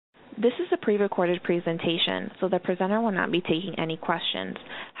This is a pre-recorded presentation, so the presenter will not be taking any questions.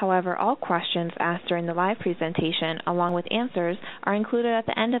 However, all questions asked during the live presentation, along with answers, are included at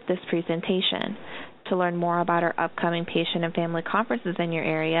the end of this presentation. To learn more about our upcoming patient and family conferences in your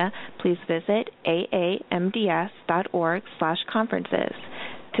area, please visit aamds.org/conferences.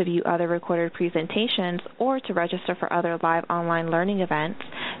 To view other recorded presentations or to register for other live online learning events,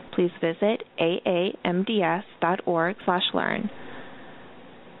 please visit aamds.org/learn.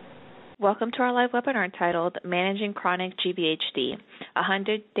 Welcome to our live webinar entitled Managing Chronic GVHD,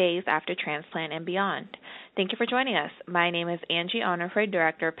 100 Days After Transplant and Beyond. Thank you for joining us. My name is Angie Honorford,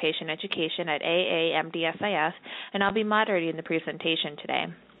 Director of Patient Education at AAMDSIF, and I'll be moderating the presentation today.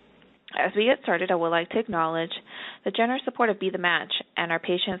 As we get started, I would like to acknowledge the generous support of Be the Match and our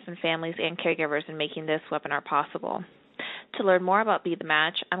patients and families and caregivers in making this webinar possible. To learn more about Be the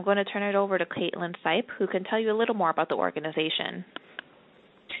Match, I'm going to turn it over to Caitlin Sipe, who can tell you a little more about the organization.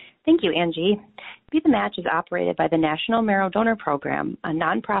 Thank you, Angie. Be the Match is operated by the National Marrow Donor Program, a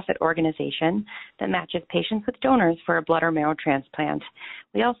nonprofit organization that matches patients with donors for a blood or marrow transplant.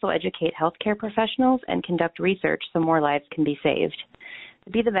 We also educate healthcare professionals and conduct research so more lives can be saved. The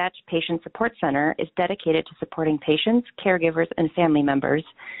Be the Match Patient Support Center is dedicated to supporting patients, caregivers, and family members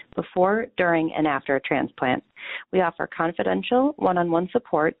before, during, and after a transplant. We offer confidential, one-on-one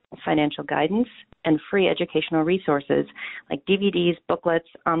support, financial guidance, and free educational resources like DVDs, booklets,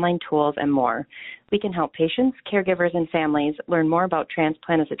 online tools, and more. We can help patients, caregivers, and families learn more about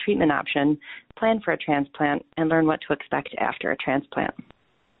transplant as a treatment option, plan for a transplant, and learn what to expect after a transplant.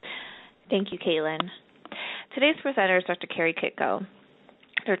 Thank you, Caitlin. Today's presenter is Dr. Carrie Kitko.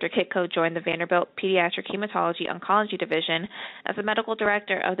 Dr. Kitko joined the Vanderbilt Pediatric Hematology Oncology Division as the Medical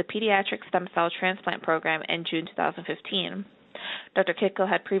Director of the Pediatric Stem Cell Transplant Program in June 2015. Dr. Kitko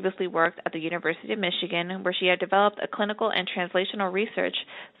had previously worked at the University of Michigan, where she had developed a clinical and translational research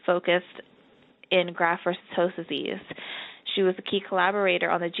focused in graft versus host disease. She was a key collaborator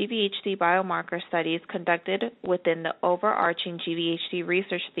on the GVHD biomarker studies conducted within the overarching GVHD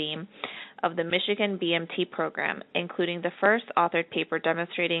research theme of the Michigan BMT program, including the first authored paper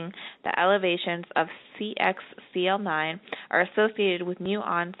demonstrating the elevations of CXCL9 are associated with new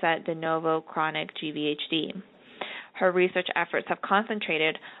onset de novo chronic GVHD. Her research efforts have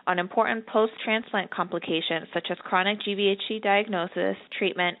concentrated on important post-transplant complications such as chronic GVHD diagnosis,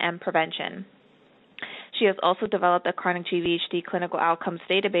 treatment, and prevention. She has also developed a chronic GVHD clinical outcomes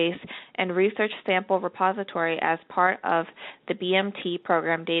database and research sample repository as part of the BMT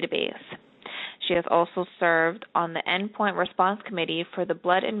program database. She has also served on the Endpoint Response Committee for the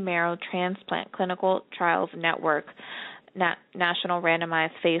Blood and Marrow Transplant Clinical Trials Network National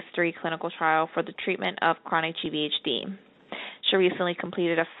Randomized Phase 3 clinical trial for the treatment of chronic GVHD. She recently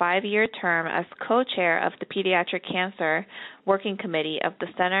completed a 5-year term as co-chair of the Pediatric Cancer Working Committee of the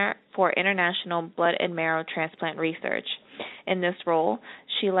Center for International Blood and Marrow Transplant Research. In this role,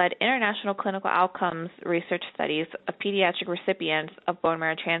 she led international clinical outcomes research studies of pediatric recipients of bone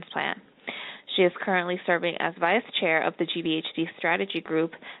marrow transplant. She is currently serving as vice chair of the GVHD strategy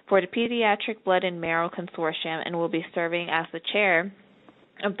group for the Pediatric Blood and Marrow Consortium and will be serving as the chair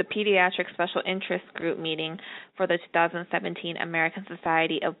of the Pediatric Special Interest Group meeting for the 2017 American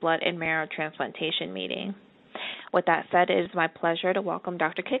Society of Blood and Marrow Transplantation meeting. With that said, it is my pleasure to welcome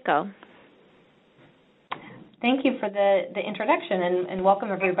Dr. Kitko. Thank you for the introduction and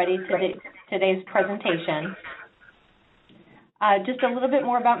welcome everybody to today's presentation. Just a little bit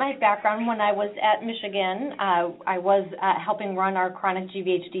more about my background. When I was at Michigan, I was helping run our chronic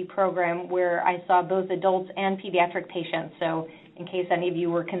GVHD program where I saw both adults and pediatric patients. So in case any of you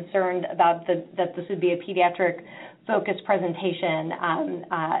were concerned about that this would be a pediatric-focused presentation,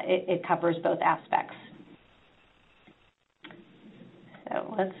 it covers both aspects.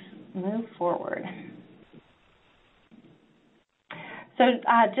 So let's move forward. So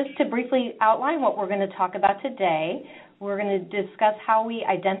just to briefly outline what we're going to talk about today, we're going to discuss how we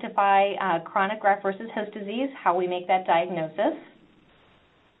identify chronic graft versus host disease, how we make that diagnosis.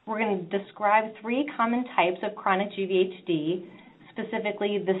 We're going to describe 3 common types of chronic GVHD,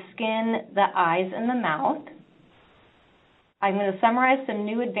 specifically the skin, the eyes, and the mouth. I'm going to summarize some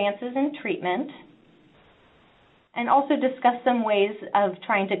new advances in treatment and also discuss some ways of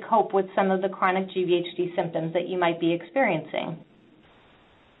trying to cope with some of the chronic GVHD symptoms that you might be experiencing.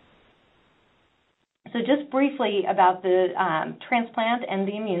 So just briefly about the transplant and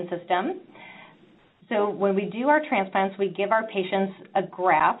the immune system. So when we do our transplants, we give our patients a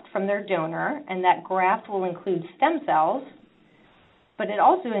graft from their donor, and that graft will include stem cells, but it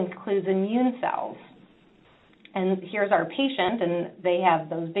also includes immune cells. And here's our patient, and they have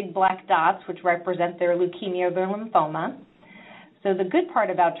those big black dots, which represent their leukemia or their lymphoma. So the good part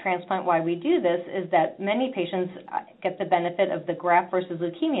about transplant, why we do this, is that many patients get the benefit of the graft versus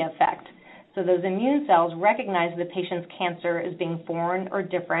leukemia effect. So those immune cells recognize the patient's cancer as being foreign or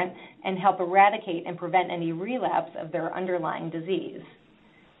different and help eradicate and prevent any relapse of their underlying disease.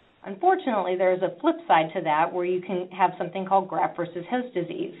 Unfortunately, there is a flip side to that where you can have something called graft versus host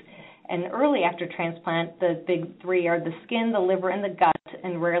disease. And early after transplant, the big three are the skin, the liver, and the gut,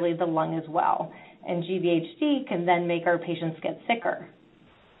 and rarely the lung as well. And GVHD can then make our patients get sicker.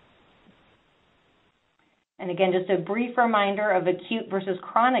 And again, just a brief reminder of acute versus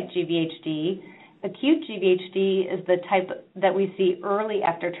chronic GVHD. Acute GVHD is the type that we see early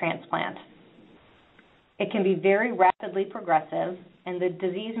after transplant. It can be very rapidly progressive, and the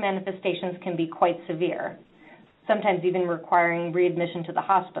disease manifestations can be quite severe, sometimes even requiring readmission to the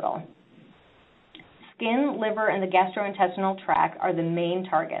hospital. Skin, liver, and the gastrointestinal tract are the main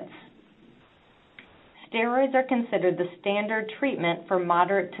targets. Steroids are considered the standard treatment for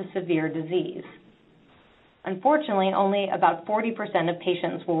moderate to severe disease. Unfortunately, only about 40% of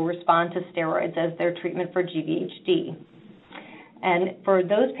patients will respond to steroids as their treatment for GVHD. And for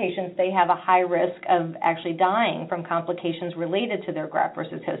those patients, they have a high risk of actually dying from complications related to their graft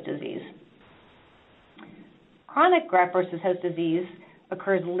versus host disease. Chronic graft versus host disease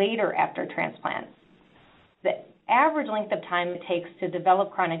occurs later after transplant. The average length of time it takes to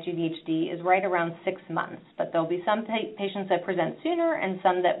develop chronic GVHD is right around 6 months, but there'll be some patients that present sooner and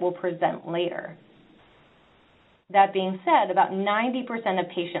some that will present later. That being said, about 90% of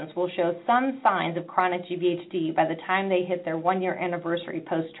patients will show some signs of chronic GVHD by the time they hit their 1-year anniversary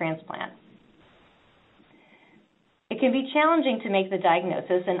post-transplant. It can be challenging to make the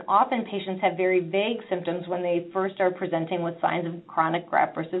diagnosis, and often patients have very vague symptoms when they first are presenting with signs of chronic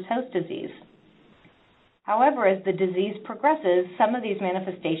graft versus host disease. However, as the disease progresses, some of these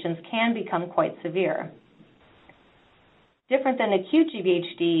manifestations can become quite severe. Different than acute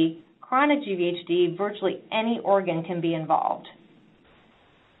GVHD, chronic GVHD, virtually any organ can be involved.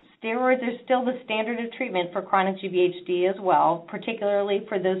 Steroids are still the standard of treatment for chronic GVHD as well, particularly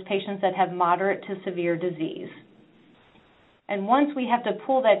for those patients that have moderate to severe disease. And once we have to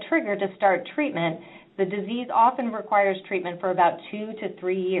pull that trigger to start treatment, the disease often requires treatment for about 2 to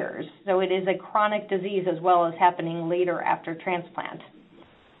 3 years. So it is a chronic disease as well as happening later after transplant.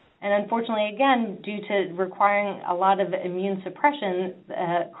 And unfortunately, again, due to requiring a lot of immune suppression,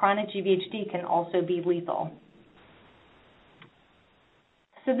 chronic GVHD can also be lethal.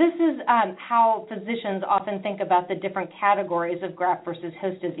 So this is how physicians often think about the different categories of graft versus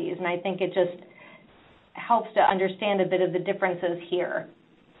host disease, and I think it just helps to understand a bit of the differences here.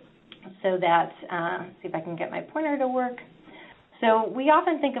 So that, see if I can get my pointer to work. So we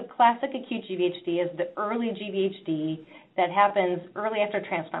often think of classic acute GVHD as the early GVHD that happens early after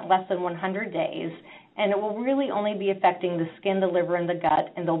transplant, less than 100 days, and it will really only be affecting the skin, the liver, and the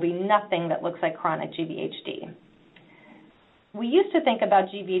gut, and there'll be nothing that looks like chronic GVHD. We used to think about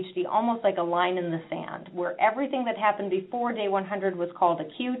GVHD almost like a line in the sand, where everything that happened before day 100 was called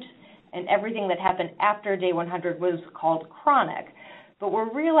acute, and everything that happened after day 100 was called chronic. But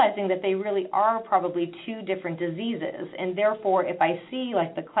we're realizing that they really are probably two different diseases, and therefore if I see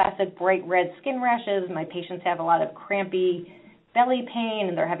like the classic bright red skin rashes, my patients have a lot of crampy belly pain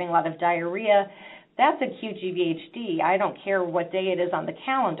and they're having a lot of diarrhea, that's acute GVHD. I don't care what day it is on the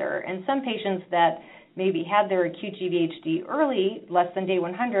calendar. And some patients that maybe had their acute GVHD early, less than day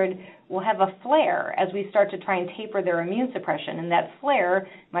 100, will have a flare as we start to try and taper their immune suppression, and that flare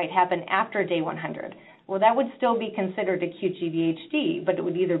might happen after day 100. Well, that would still be considered acute GVHD, but it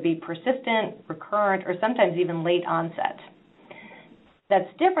would either be persistent, recurrent, or sometimes even late onset. That's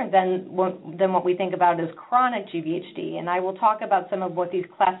different than what we think about as chronic GVHD, and I will talk about some of what these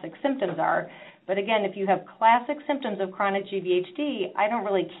classic symptoms are. But again, if you have classic symptoms of chronic GVHD, I don't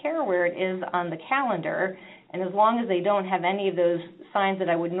really care where it is on the calendar, and as long as they don't have any of those signs that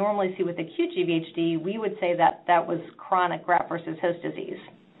I would normally see with acute GVHD, we would say that that was chronic graft versus host disease.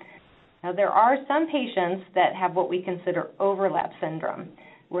 Now, there are some patients that have what we consider overlap syndrome,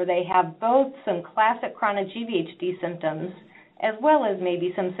 where they have both some classic chronic GVHD symptoms as well as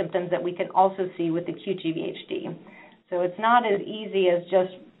maybe some symptoms that we can also see with acute GVHD. So it's not as easy as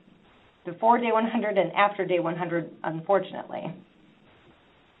just before day 100 and after day 100, unfortunately.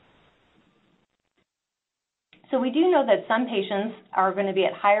 So we do know that some patients are going to be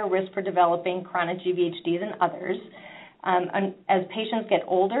at higher risk for developing chronic GVHD than others. As patients get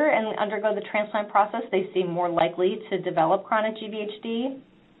older and undergo the transplant process, they seem more likely to develop chronic GVHD.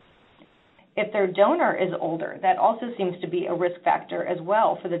 If their donor is older, that also seems to be a risk factor as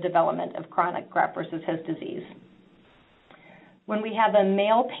well for the development of chronic graft versus host disease. When we have a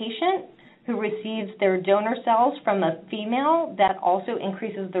male patient who receives their donor cells from a female, that also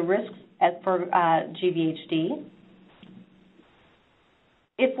increases the risk for GVHD.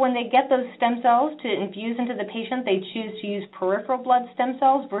 If when they get those stem cells to infuse into the patient, they choose to use peripheral blood stem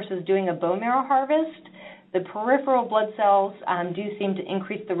cells versus doing a bone marrow harvest, the peripheral blood cells do seem to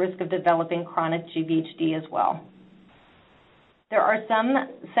increase the risk of developing chronic GVHD as well. There are some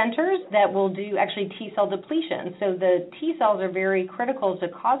centers that will do actually T-cell depletion. So the T-cells are very critical to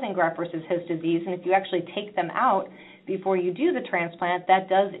causing graft versus host disease, and if you actually take them out before you do the transplant, that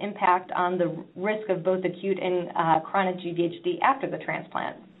does impact on the risk of both acute and chronic GVHD after the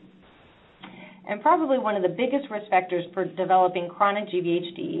transplant. And probably one of the biggest risk factors for developing chronic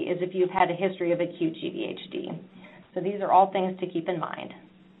GVHD is if you've had a history of acute GVHD. So these are all things to keep in mind.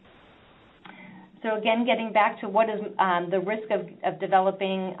 So again, getting back to what is the risk of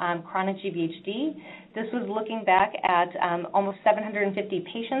developing chronic GVHD, this was looking back at almost 750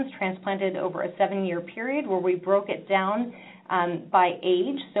 patients transplanted over a 7-year period where we broke it down by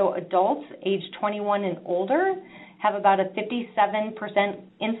age. So adults age 21 and older have about a 57%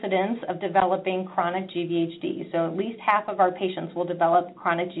 incidence of developing chronic GVHD. So at least half of our patients will develop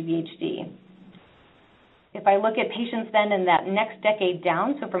chronic GVHD. If I look at patients then in that next decade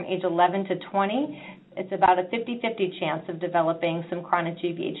down, so from age 11 to 20, it's about a 50-50 chance of developing some chronic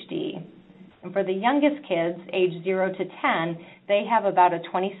GVHD. And for the youngest kids, age 0 to 10, they have about a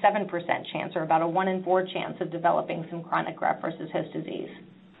 27% chance, or about a 1 in 4 chance of developing some chronic graft versus host disease.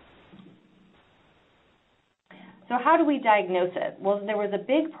 So how do we diagnose it? Well, there was a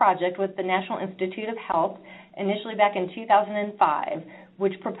big project with the National Institute of Health, initially back in 2005,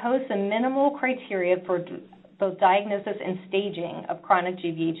 which proposed some minimal criteria for both diagnosis and staging of chronic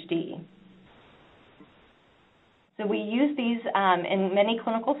GVHD. So we used these in many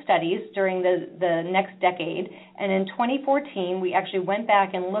clinical studies during the next decade, and in 2014, we actually went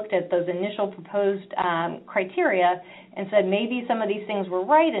back and looked at those initial proposed criteria and said maybe some of these things were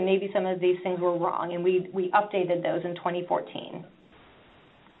right and maybe some of these things were wrong, and we updated those in 2014.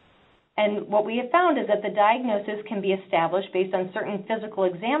 And what we have found is that the diagnosis can be established based on certain physical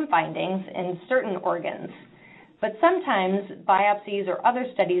exam findings in certain organs. But sometimes biopsies or other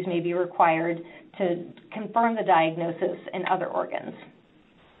studies may be required to confirm the diagnosis in other organs.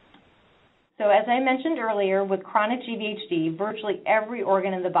 So as I mentioned earlier, with chronic GVHD, virtually every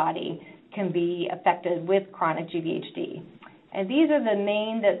organ in the body can be affected with chronic GVHD. And these are the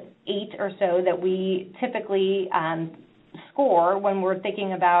main 8 or so that we typically score when we're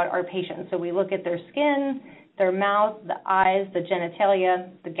thinking about our patients. So we look at their skin, their mouth, the eyes, the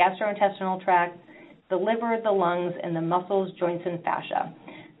genitalia, the gastrointestinal tract, the liver, the lungs, and the muscles, joints, and fascia.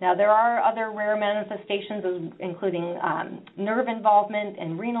 Now, there are other rare manifestations, including nerve involvement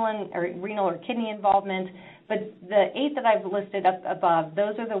and renal or kidney involvement, but the 8 that I've listed up above,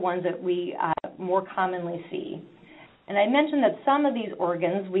 those are the ones that we more commonly see. And I mentioned that some of these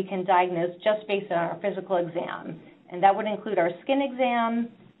organs we can diagnose just based on our physical exam, and that would include our skin exam,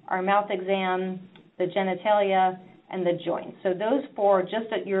 our mouth exam, the genitalia, and the joints. So those 4, just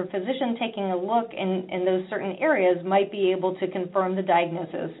that your physician taking a look in those certain areas might be able to confirm the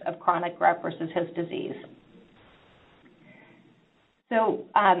diagnosis of chronic graft versus host disease. So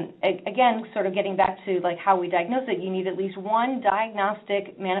again, sort of getting back to like how we diagnose it, you need at least one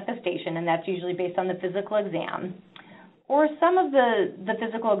diagnostic manifestation, and that's usually based on the physical exam. Or some of the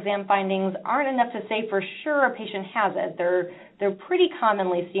physical exam findings aren't enough to say for sure a patient has it. They're pretty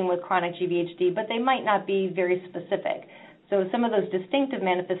commonly seen with chronic GVHD, but they might not be very specific. So some of those distinctive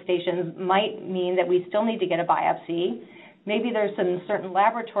manifestations might mean that we still need to get a biopsy. Maybe there's some certain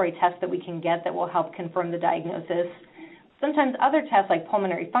laboratory tests that we can get that will help confirm the diagnosis. Sometimes other tests like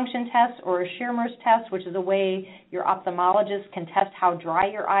pulmonary function tests or a Schirmer's test, which is a way your ophthalmologist can test how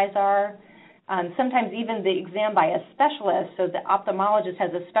dry your eyes are. Sometimes even the exam by a specialist, so the ophthalmologist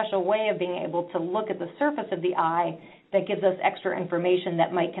has a special way of being able to look at the surface of the eye that gives us extra information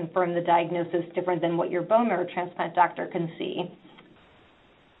that might confirm the diagnosis different than what your bone marrow transplant doctor can see.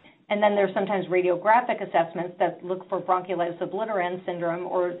 And then there's sometimes radiographic assessments that look for bronchiolitis obliterans syndrome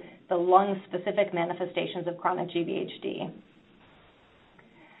or the lung-specific manifestations of chronic GVHD.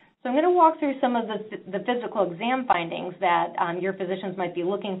 So I'm going to walk through some of the physical exam findings that your physicians might be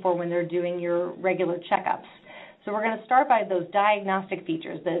looking for when they're doing your regular checkups. So we're going to start by those diagnostic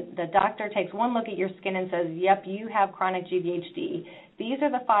features. The doctor takes one look at your skin and says, yep, you have chronic GVHD. These are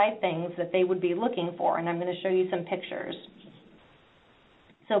the 5 things that they would be looking for, and I'm going to show you some pictures.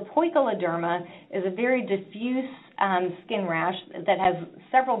 So poikiloderma is a very diffuse skin rash that has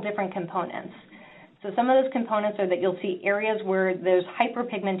several different components. So some of those components are that you'll see areas where there's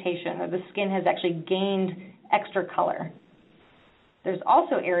hyperpigmentation or the skin has actually gained extra color. There's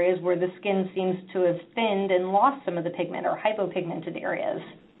also areas where the skin seems to have thinned and lost some of the pigment, or hypopigmented areas.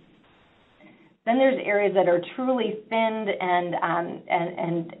 Then there's areas that are truly thinned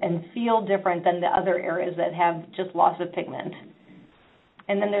and feel different than the other areas that have just loss of pigment.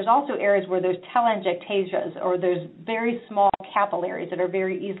 And then there's also areas where there's telangiectasias, or there's very small capillaries that are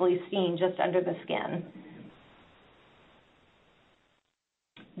very easily seen just under the skin.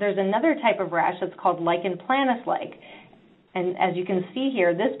 There's another type of rash that's called lichen planus-like. And as you can see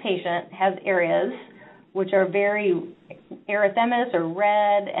here, this patient has areas which are very erythematous or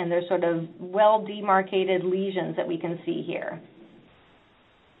red, and they're sort of well-demarcated lesions that we can see here.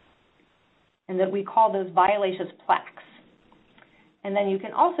 And that we call those violaceous plaques. And then you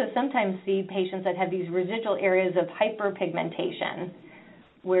can also sometimes see patients that have these residual areas of hyperpigmentation,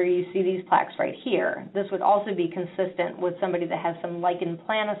 where you see these plaques right here. This would also be consistent with somebody that has some lichen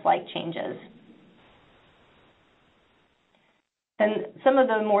planus-like changes. Then some of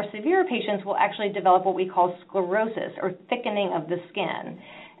the more severe patients will actually develop what we call sclerosis, or thickening of the skin.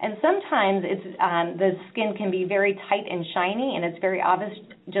 And sometimes the skin can be very tight and shiny, and it's very obvious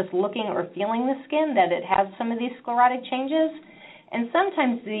just looking or feeling the skin that it has some of these sclerotic changes. And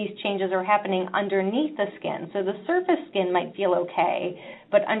sometimes these changes are happening underneath the skin. So the surface skin might feel okay,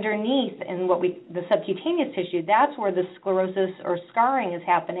 but underneath in the subcutaneous tissue, that's where the sclerosis or scarring is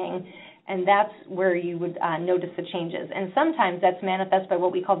happening, and that's where you would notice the changes. And sometimes that's manifest by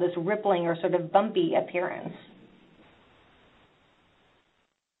what we call this rippling or sort of bumpy appearance.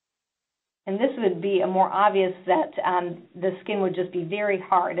 And this would be a more obvious that the skin would just be very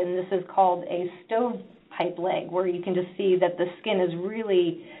hard, and this is called a stovepipe leg, where you can just see that the skin is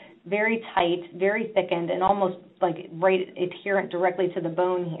really very tight, very thickened, and almost like right adherent directly to the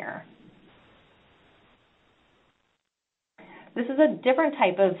bone here. This is a different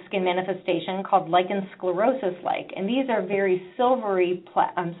type of skin manifestation called lichen sclerosis-like, and these are very silvery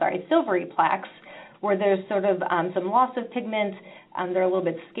plaques, where there's sort of some loss of pigment. They're a little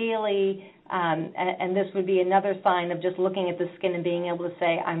bit scaly, and this would be another sign of just looking at the skin and being able to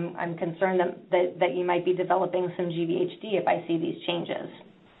say, I'm concerned that you might be developing some GVHD if I see these changes.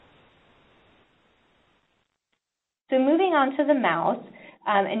 So moving on to the mouth,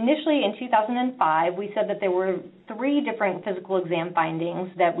 initially in 2005, we said that there were 3 different physical exam findings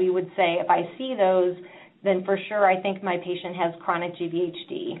that we would say, if I see those, then for sure I think my patient has chronic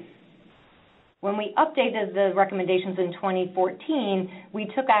GVHD. When we updated the recommendations in 2014, we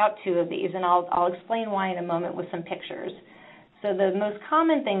took out 2 of these, and I'll explain why in a moment with some pictures. So the most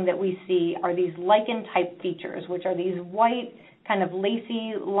common thing that we see are these lichen-type features, which are these white, kind of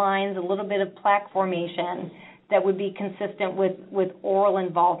lacy lines, a little bit of plaque formation that would be consistent with oral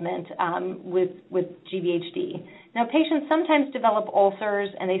involvement with GVHD. Now, patients sometimes develop ulcers,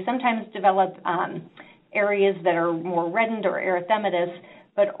 and they sometimes develop areas that are more reddened or erythematous,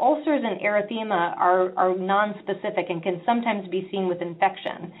 but ulcers and erythema are nonspecific and can sometimes be seen with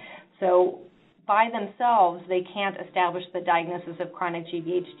infection. So by themselves, they can't establish the diagnosis of chronic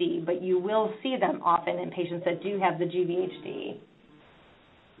GVHD, but you will see them often in patients that do have the GVHD.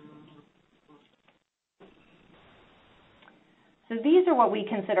 So these are what we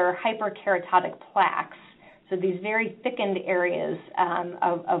consider hyperkeratotic plaques. So these very thickened areas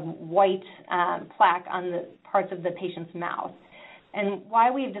of white plaque on the parts of the patient's mouth. And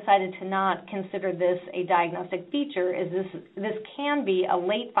why we've decided to not consider this a diagnostic feature is this can be a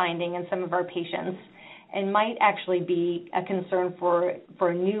late finding in some of our patients and might actually be a concern for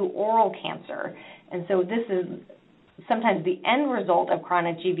a new oral cancer. And so this is sometimes the end result of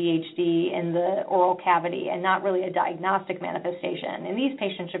chronic GVHD in the oral cavity and not really a diagnostic manifestation. And these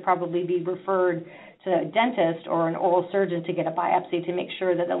patients should probably be referred to a dentist or an oral surgeon to get a biopsy to make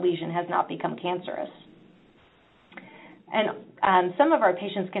sure that the lesion has not become cancerous. And some of our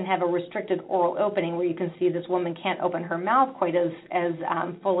patients can have a restricted oral opening where you can see this woman can't open her mouth quite as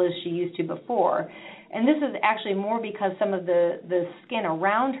full as she used to before. And this is actually more because some of the skin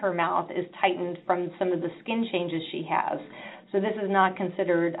around her mouth is tightened from some of the skin changes she has. So this is not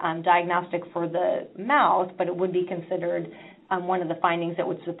considered diagnostic for the mouth, but it would be considered one of the findings that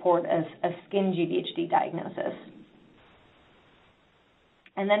would support a skin GVHD diagnosis.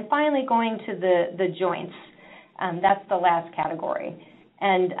 And then finally going to the joints. That's the last category.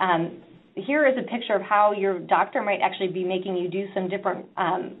 And here is a picture of how your doctor might actually be making you do some different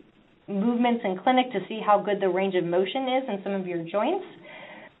movements in clinic to see how good the range of motion is in some of your joints.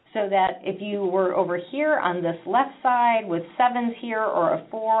 So that if you were over here on this left side with 7s here or a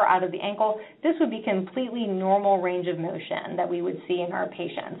 4 out of the ankle, this would be completely normal range of motion that we would see in our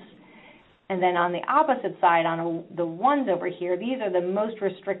patients. And then on the opposite side, on the ones over here, these are the most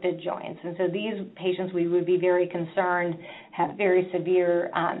restricted joints. And so these patients, we would be very concerned, have very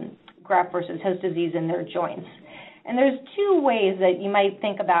severe graft versus host disease in their joints. And there's two ways that you might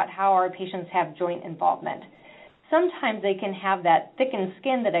think about how our patients have joint involvement. Sometimes they can have that thickened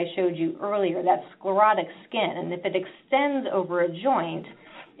skin that I showed you earlier, that sclerotic skin, and if it extends over a joint,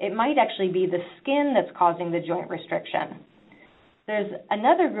 it might actually be the skin that's causing the joint restriction. There's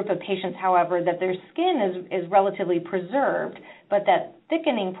another group of patients, however, that their skin is relatively preserved, but that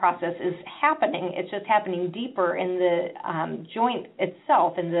thickening process is happening. It's just happening deeper in the joint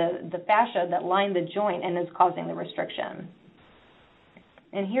itself, in the fascia that line the joint, and is causing the restriction.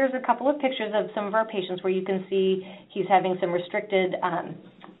 And here's a couple of pictures of some of our patients where you can see he's having some restricted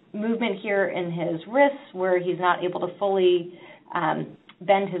movement here in his wrists, where he's not able to fully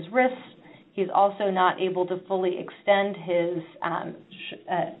bend his wrists. He's also not able to fully extend his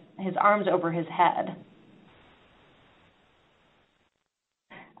arms over his head.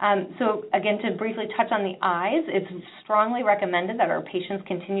 So again, to briefly touch on the eyes, it's strongly recommended that our patients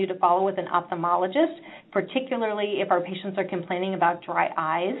continue to follow with an ophthalmologist, particularly if our patients are complaining about dry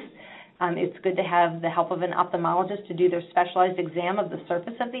eyes. It's good to have the help of an ophthalmologist to do their specialized exam of the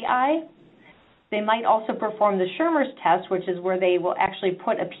surface of the eye. They might also perform the Schirmer's test, which is where they will actually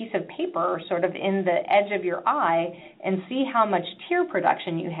put a piece of paper sort of in the edge of your eye and see how much tear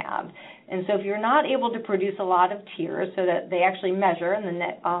production you have. And so if you're not able to produce a lot of tears, so that they actually measure, and then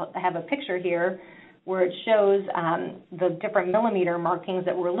I'll have a picture here where it shows the different millimeter markings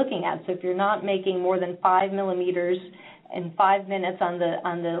that we're looking at. So if you're not making more than 5 millimeters in 5 minutes on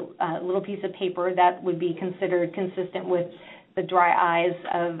the little piece of paper, that would be considered consistent with the dry eyes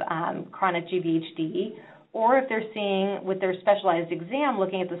of chronic GVHD, or if they're seeing with their specialized exam,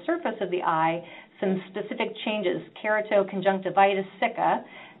 looking at the surface of the eye, some specific changes, keratoconjunctivitis sicca,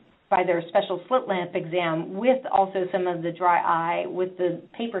 by their special slit lamp exam, with also some of the dry eye with the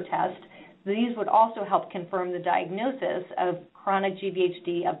paper test. These would also help confirm the diagnosis of chronic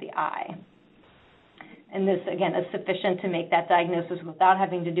GVHD of the eye. And this, again, is sufficient to make that diagnosis without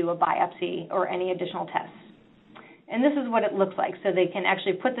having to do a biopsy or any additional tests. And this is what it looks like. So they can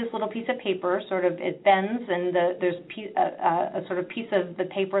actually put this little piece of paper, sort of it bends, and there's a sort of piece of the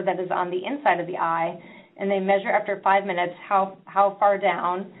paper that is on the inside of the eye, and they measure after 5 minutes how far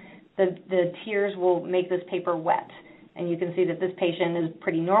down the tears will make this paper wet. And you can see that this patient is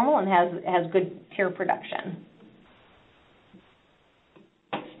pretty normal and has good tear production.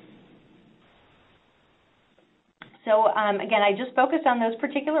 So again, I just focused on those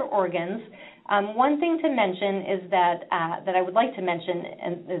particular organs. One thing to mention is that I would like to mention,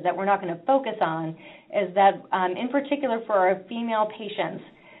 and is that we're not going to focus on, is that in particular for our female patients,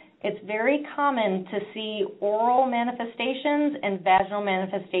 it's very common to see oral manifestations and vaginal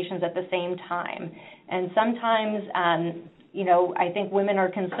manifestations at the same time. And sometimes, I think women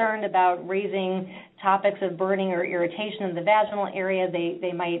are concerned about raising topics of burning or irritation in the vaginal area.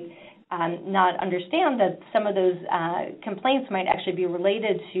 They might not understand that some of those complaints might actually be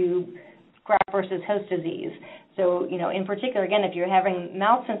related to graft versus host disease. So, in particular, again, if you're having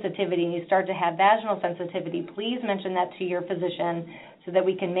mouth sensitivity and you start to have vaginal sensitivity, please mention that to your physician so that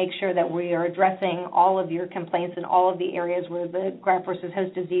we can make sure that we are addressing all of your complaints in all of the areas where the graft versus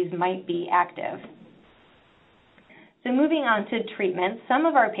host disease might be active. So moving on to treatment, some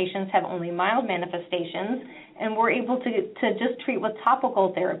of our patients have only mild manifestations, and we're able to just treat with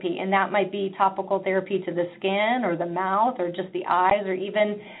topical therapy, and that might be topical therapy to the skin or the mouth or just the eyes, or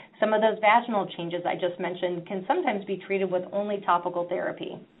even some of those vaginal changes I just mentioned can sometimes be treated with only topical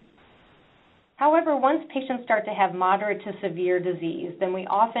therapy. However, once patients start to have moderate to severe disease, then we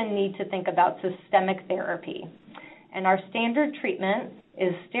often need to think about systemic therapy. And our standard treatment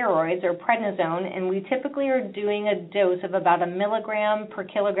is steroids or prednisone, and we typically are doing a dose of about 1 milligram per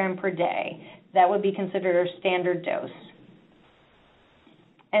kilogram per day. That would be considered our standard dose.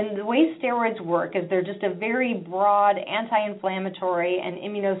 And the way steroids work is they're just a very broad anti-inflammatory and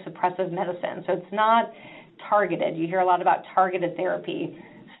immunosuppressive medicine. So it's not targeted. You hear a lot about targeted therapy.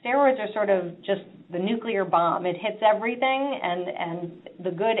 Steroids are sort of just the nuclear bomb. It hits everything, and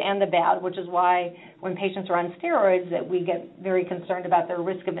the good and the bad, which is why when patients are on steroids that we get very concerned about their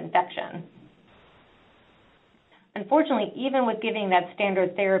risk of infection. Unfortunately, even with giving that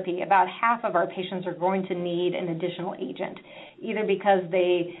standard therapy, about half of our patients are going to need an additional agent, either because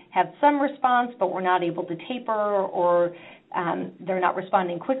they have some response but we're not able to taper, or they're not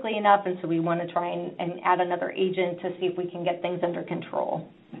responding quickly enough, and so we want to try and add another agent to see if we can get things under control.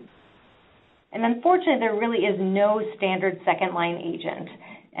 And unfortunately, there really is no standard second-line agent.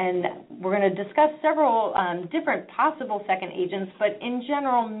 And we're going to discuss several different possible second agents, but in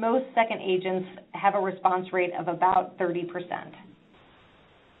general, most second agents have a response rate of about 30%.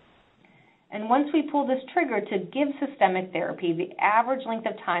 And once we pull this trigger to give systemic therapy, the average length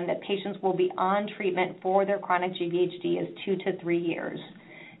of time that patients will be on treatment for their chronic GVHD is 2 to 3 years.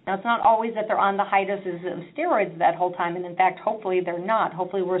 Now, it's not always that they're on the high doses of steroids that whole time, and in fact, hopefully they're not.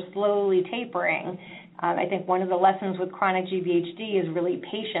 Hopefully we're slowly tapering. I think one of the lessons with chronic GVHD is really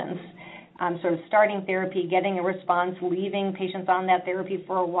patience, sort of starting therapy, getting a response, leaving patients on that therapy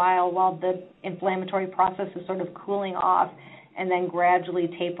for a while the inflammatory process is sort of cooling off, and then gradually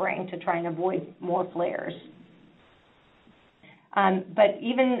tapering to try and avoid more flares. But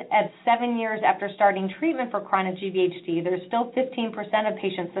even at 7 years after starting treatment for chronic GVHD, there's still 15% of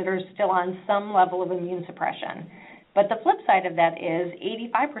patients that are still on some level of immune suppression. But the flip side of that is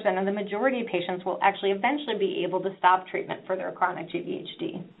 85% of the majority of patients will actually eventually be able to stop treatment for their chronic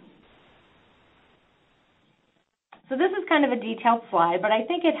GVHD. So this is kind of a detailed slide, but I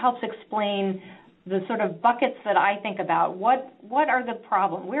think it helps explain the sort of buckets that I think about. What are the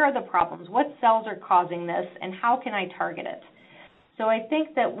problems? Where are the problems? What cells are causing this, and how can I target it? So I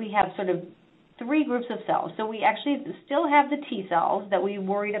think that we have sort of 3 groups of cells. So we actually still have the T cells that we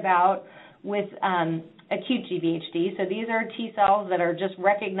worried about with acute GVHD. So these are T cells that are just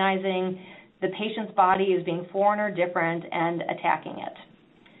recognizing the patient's body as being foreign or different and attacking it.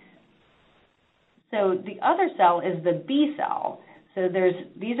 So the other cell is the B cell. So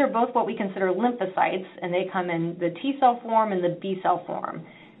these are both what we consider lymphocytes, and they come in the T cell form and the B cell form.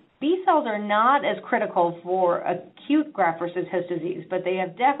 B cells are not as critical for acute graft versus host disease, but they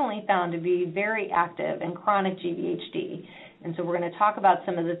have definitely found to be very active in chronic GVHD. And so we're going to talk about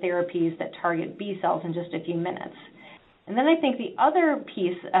some of the therapies that target B cells in just a few minutes. And then I think the other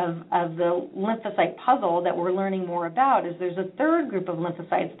piece of the lymphocyte puzzle that we're learning more about is there's a third group of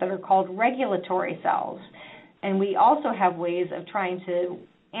lymphocytes that are called regulatory cells. And we also have ways of trying to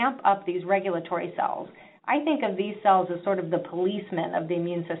amp up these regulatory cells. I think of these cells as sort of the policemen of the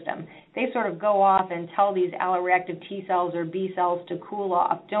immune system. They sort of go off and tell these alloreactive T cells or B cells to cool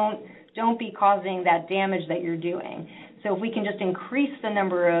off. Don't be causing that damage that you're doing. So if we can just increase the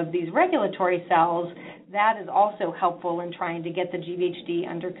number of these regulatory cells, that is also helpful in trying to get the GVHD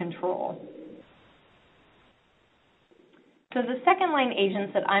under control. So the second-line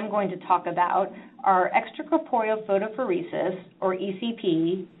agents that I'm going to talk about are extracorporeal photopheresis, or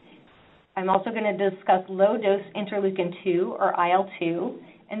ECP. I'm also going to discuss low-dose interleukin-2, or IL-2,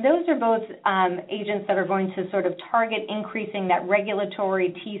 and those are both agents that are going to sort of target increasing that regulatory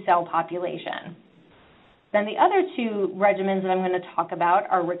T cell population. Then the other 2 regimens that I'm going to talk about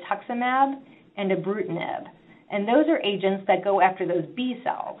are rituximab and ibrutinib, and those are agents that go after those B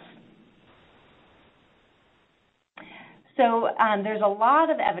cells. So there's a lot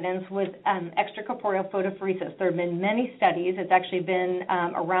of evidence with extracorporeal photopheresis. There have been many studies. It's actually been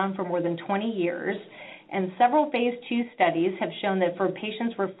around for more than 20 years. And several phase 2 studies have shown that for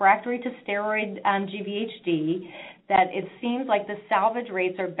patients refractory to steroid GVHD, that it seems like the salvage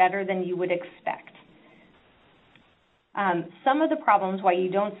rates are better than you would expect. Some of the problems why you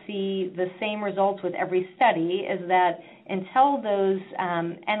don't see the same results with every study is that until those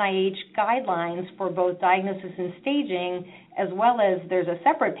NIH guidelines for both diagnosis and staging, as well as there's a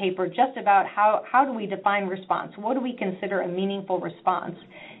separate paper just about how do we define response, what do we consider a meaningful response.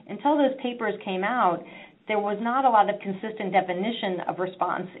 Until those papers came out, there was not a lot of consistent definition of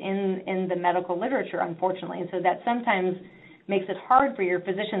response in the medical literature, unfortunately, and so that sometimes makes it hard for your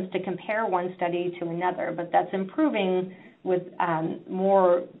physicians to compare one study to another, but that's improving with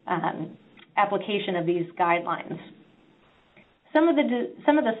more application of these guidelines. Some of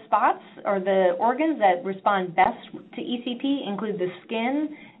the spots or the organs that respond best to ECP include the skin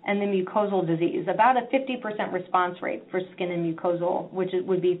and the mucosal disease, about a 50% response rate for skin and mucosal, which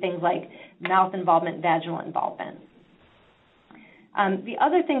would be things like mouth involvement, vaginal involvement. The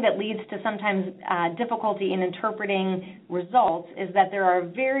other thing that leads to sometimes difficulty in interpreting results is that there are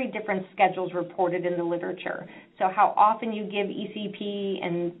very different schedules reported in the literature. So how often you give ECP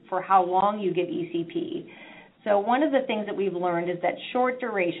and for how long you give ECP. So one of the things that we've learned is that short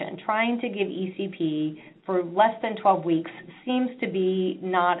duration, trying to give ECP for less than 12 weeks seems to be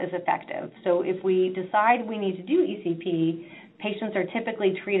not as effective. So if we decide we need to do ECP, patients are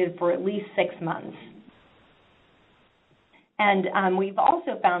typically treated for at least 6 months. And we've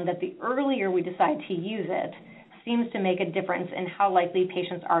also found that the earlier we decide to use it seems to make a difference in how likely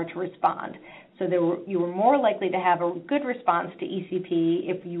patients are to respond. So you were more likely to have a good response to ECP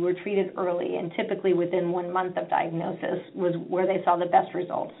if you were treated early, and typically within 1 month of diagnosis was where they saw the best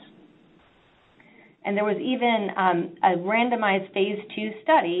results. And there was even a randomized phase 2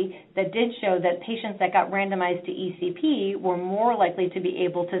 study that did show that patients that got randomized to ECP were more likely to be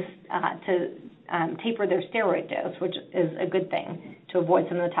able to taper their steroid dose, which is a good thing to avoid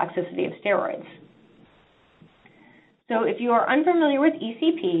some of the toxicity of steroids. So if you are unfamiliar with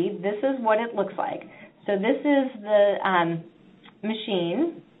ECP, this is what it looks like. So this is the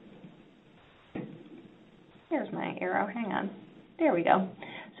machine. Here's my arrow. Hang on. There we go.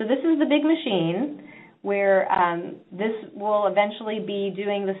 So this is the big machine where this will eventually be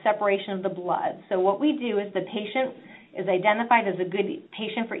doing the separation of the blood. So what we do is the patient is identified as a good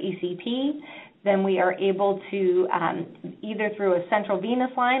patient for ECP. Then we are able to, either through a central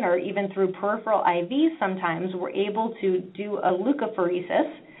venous line or even through peripheral IVs sometimes, we're able to do a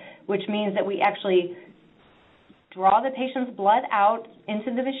leukapheresis, which means that we actually draw the patient's blood out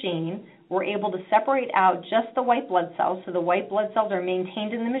into the machine. We're able to separate out just the white blood cells, so the white blood cells are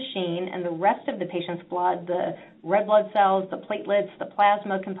maintained in the machine, and the rest of the patient's blood, the red blood cells, the platelets, the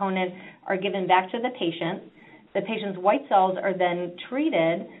plasma component, are given back to the patient. The patient's white cells are then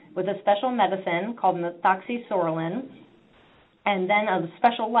treated with a special medicine called methoxysorolin, and then a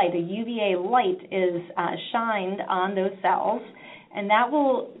special light, a UVA light, is shined on those cells, and that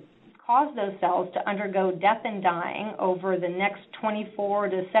will cause those cells to undergo death and dying over the next 24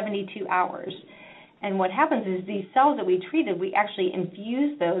 to 72 hours. And what happens is these cells that we treated, we actually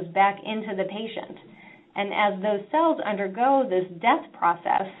infuse those back into the patient. And as those cells undergo this death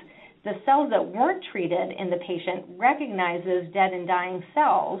process, the cells that weren't treated in the patient recognizes dead and dying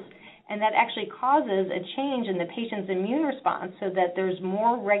cells, and that actually causes a change in the patient's immune response so that there's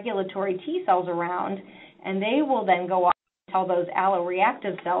more regulatory T cells around, and they will then go off and tell those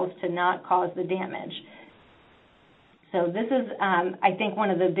alloreactive cells to not cause the damage. So this is, I think, one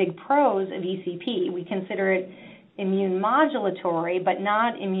of the big pros of ECP. We consider it immune modulatory, but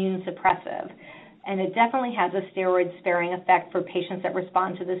not immune suppressive. And it definitely has a steroid-sparing effect for patients that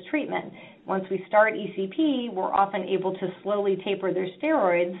respond to this treatment. Once we start ECP, we're often able to slowly taper their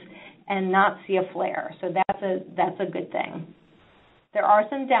steroids and not see a flare. So that's a good thing. There are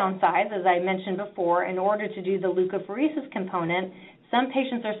some downsides, as I mentioned before. In order to do the leukapheresis component, some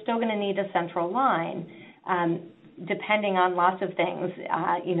patients are still going to need a central line, depending on lots of things.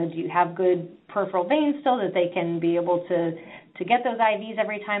 Do you have good peripheral veins still that they can be able to get those IVs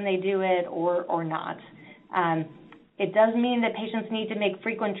every time they do it, or not? It does mean that patients need to make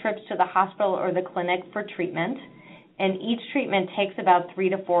frequent trips to the hospital or the clinic for treatment, and each treatment takes about 3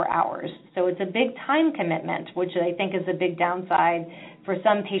 to 4 hours. So it's a big time commitment, which I think is a big downside for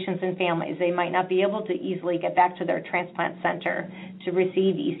some patients and families. They might not be able to easily get back to their transplant center to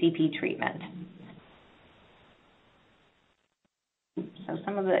receive ECP treatment. So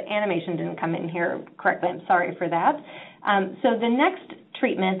some of the animation didn't come in here correctly. I'm sorry for that. So the next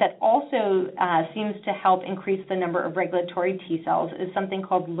treatment that also seems to help increase the number of regulatory T cells is something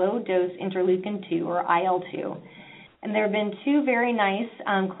called low-dose interleukin-2, or IL-2. And there have been 2 very nice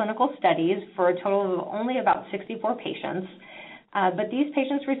clinical studies for a total of only about 64 patients. But these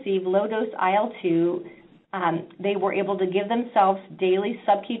patients received low-dose IL-2. They were able to give themselves daily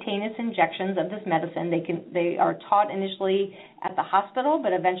subcutaneous injections of this medicine. They are taught initially at the hospital,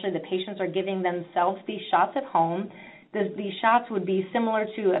 but eventually the patients are giving themselves these shots at home. These shots would be similar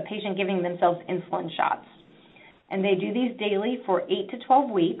to a patient giving themselves insulin shots. And they do these daily for 8 to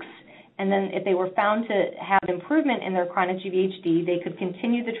 12 weeks. And then if they were found to have improvement in their chronic GVHD, they could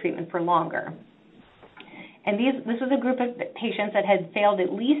continue the treatment for longer. And this was a group of patients that had failed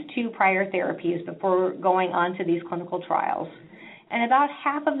at least 2 prior therapies before going on to these clinical trials. And about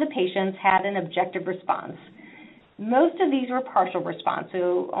half of the patients had an objective response. Most of these were partial response.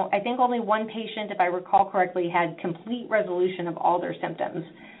 So I think only 1 patient, if I recall correctly, had complete resolution of all their symptoms.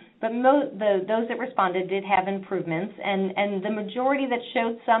 But those that responded did have improvements, and the majority that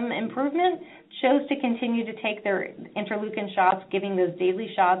showed some improvement chose to continue to take their interleukin shots, giving those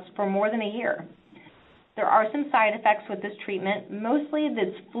daily shots for more than a year. There are some side effects with this treatment. Mostly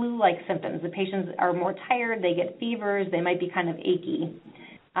it's flu-like symptoms. The patients are more tired, they get fevers, they might be kind of achy.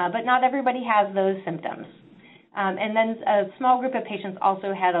 But not everybody has those symptoms. And then a small group of patients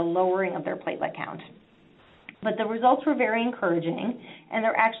also had a lowering of their platelet count. But the results were very encouraging, and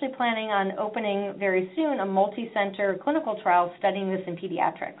they're actually planning on opening very soon a multi-center clinical trial studying this in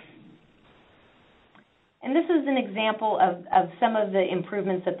pediatrics. And this is an example of some of the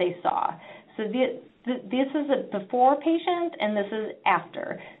improvements that they saw. So this is a before patient, and this is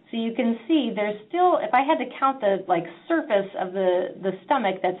after. So you can see there's still, if I had to count the surface of the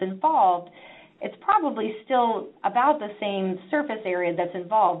stomach that's involved, it's probably still about the same surface area that's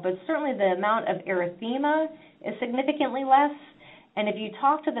involved, but certainly the amount of erythema is significantly less, And if you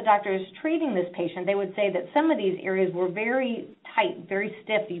talk to the doctors treating this patient, they would say that some of these areas were very tight, very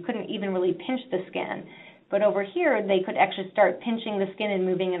stiff. You couldn't even really pinch the skin. But over here, they could actually start pinching the skin and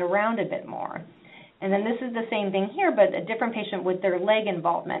moving it around a bit more. And then this is the same thing here, but a different patient with their leg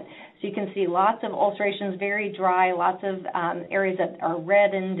involvement. So you can see lots of ulcerations, very dry, lots of areas that are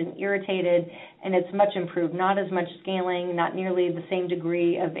reddened and irritated, and it's much improved, not as much scaling, not nearly the same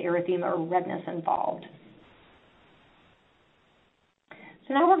degree of erythema or redness involved.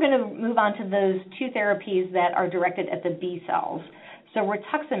 So now we're going to move on to those two therapies that are directed at the B cells. So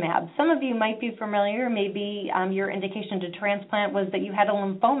rituximab, some of you might be familiar, maybe your indication to transplant was that you had a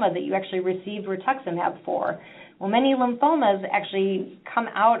lymphoma that you actually received rituximab for. Well, many lymphomas actually come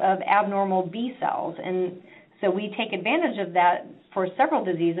out of abnormal B cells, and so we take advantage of that for several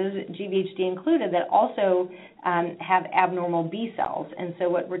diseases, GVHD included, that also have abnormal B cells. And so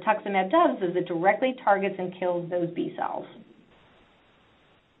what rituximab does is it directly targets and kills those B cells.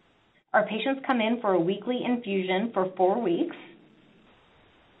 Our patients come in for a weekly infusion for 4 weeks.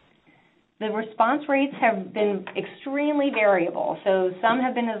 The response rates have been extremely variable. So some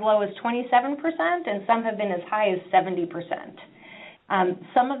have been as low as 27% and some have been as high as 70%.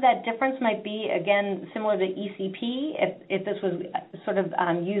 Some of that difference might be, again, similar to ECP. If this was sort of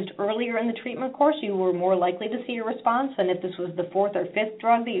used earlier in the treatment course, you were more likely to see a response than if this was the 4th or 5th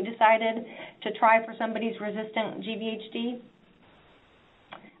drug that you decided to try for somebody's resistant GVHD.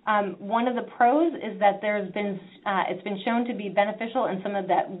 One of the pros is that it's been shown to be beneficial in some of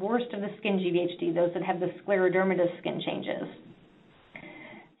that worst of the skin GVHD, those that have the sclerodermatous skin changes.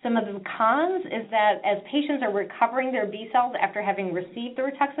 Some of the cons is that as patients are recovering their B cells after having received the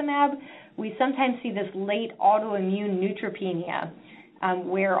rituximab, we sometimes see this late autoimmune neutropenia,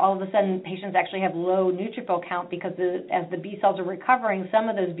 where all of a sudden patients actually have low neutrophil count because as the B cells are recovering, some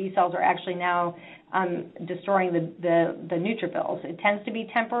of those B cells are actually now destroying the neutrophils. It tends to be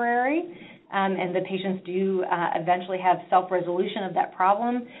temporary, and the patients do eventually have self-resolution of that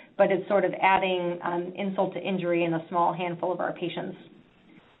problem, but it's sort of adding insult to injury in a small handful of our patients.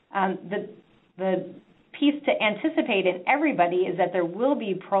 The piece to anticipate in everybody is that there will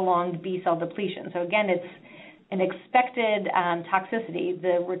be prolonged B cell depletion. So again, it's an expected toxicity.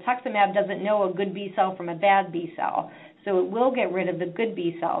 The rituximab doesn't know a good B cell from a bad B cell, so it will get rid of the good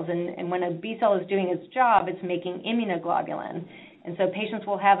B cells. And when a B cell is doing its job, it's making immunoglobulin. And so patients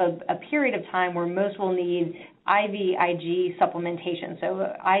will have a period of time where most will need IVIG supplementation, so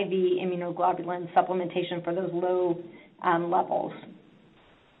IV immunoglobulin supplementation for those low levels.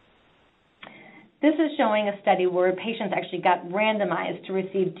 This is showing a study where patients actually got randomized to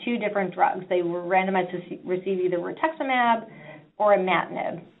receive 2 different drugs. They were randomized to receive either rituximab or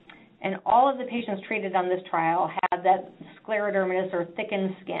imatinib. And all of the patients treated on this trial had that sclerodermatous or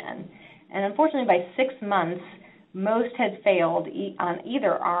thickened skin. And unfortunately, by 6 months, most had failed on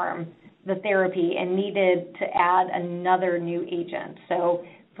either arm the therapy and needed to add another new agent. So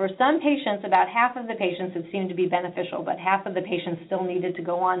for some patients, about half of the patients it seemed to be beneficial, but half of the patients still needed to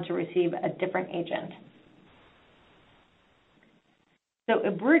go on to receive a different agent. So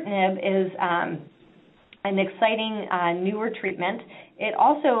ibrutinib is an exciting newer treatment. It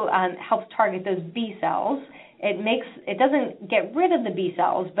also helps target those B cells. It doesn't get rid of the B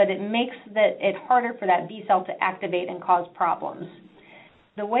cells, but it makes it harder for that B cell to activate and cause problems.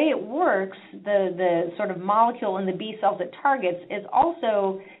 The way it works, the sort of molecule in the B cells it targets is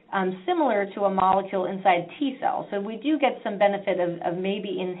also similar to a molecule inside T cells. So we do get some benefit of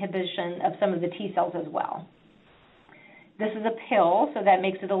maybe inhibition of some of the T cells as well. This is a pill, so that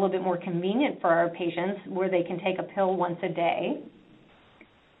makes it a little bit more convenient for our patients where they can take a pill once a day.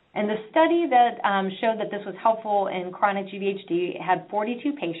 And the study that showed that this was helpful in chronic GVHD had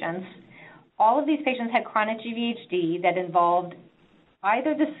 42 patients. All of these patients had chronic GVHD that involved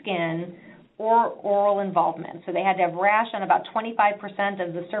either the skin or oral involvement. So they had to have rash on about 25%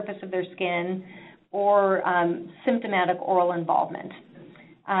 of the surface of their skin or symptomatic oral involvement.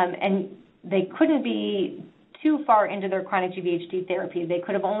 And they couldn't be too far into their chronic GVHD therapy. They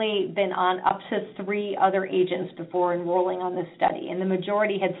could have only been on up to 3 other agents before enrolling on this study, and the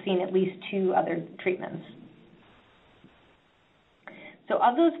majority had seen at least 2 other treatments. So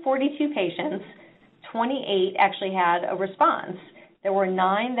of those 42 patients, 28 actually had a response. There were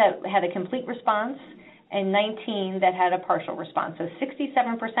 9 that had a complete response and 19 that had a partial response. So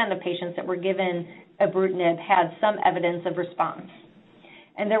 67% of patients that were given ibrutinib had some evidence of response.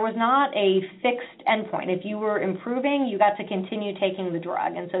 And there was not a fixed endpoint. If you were improving, you got to continue taking the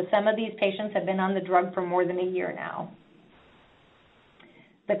drug. And so some of these patients have been on the drug for more than a year now.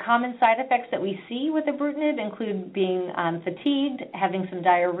 The common side effects that we see with ibrutinib include being fatigued, having some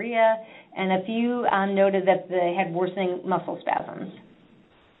diarrhea, and a few noted that they had worsening muscle spasms.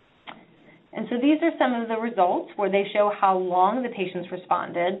 And so these are some of the results where they show how long the patients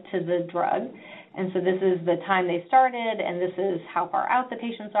responded to the drug. And so this is the time they started, and this is how far out the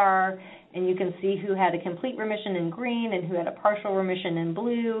patients are. And you can see who had a complete remission in green and who had a partial remission in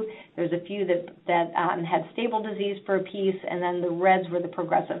blue. There's a few that had stable disease for a piece, and then the reds were the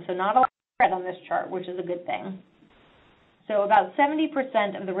progressive. So not a lot of red on this chart, which is a good thing. So about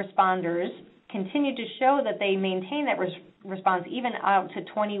 70% of the responders continued to show that they maintained that response even out to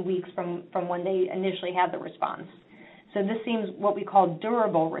 20 weeks from when they initially had the response. So this seems what we call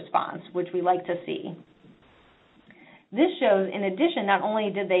durable response, which we like to see. This shows, in addition, not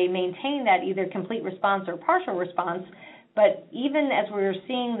only did they maintain that either complete response or partial response, but even as we were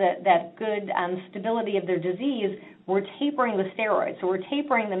seeing that good stability of their disease, we're tapering the steroids. So we're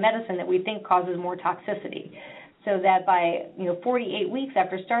tapering the medicine that we think causes more toxicity. So that by 48 weeks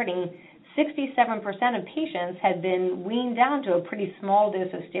after starting, 67% of patients had been weaned down to a pretty small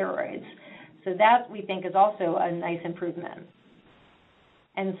dose of steroids. So that, we think, is also a nice improvement.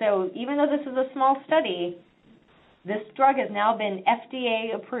 And so even though this is a small study, this drug has now been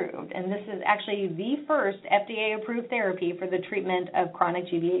FDA approved, and this is actually the first FDA approved therapy for the treatment of chronic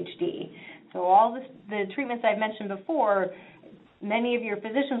GVHD. So all the treatments I've mentioned before, many of your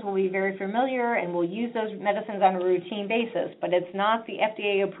physicians will be very familiar and will use those medicines on a routine basis, but it's not the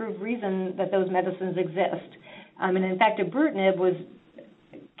FDA approved reason that those medicines exist. And in fact, ibrutinib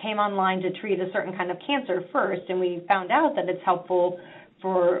came online to treat a certain kind of cancer first, and we found out that it's helpful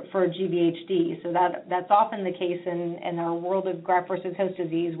for GVHD. So that's often the case in our world of graft versus host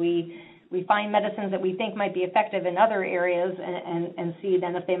disease. We find medicines that we think might be effective in other areas and see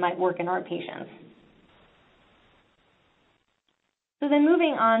then if they might work in our patients. So then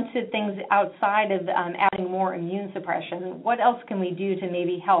moving on to things outside of adding more immune suppression, what else can we do to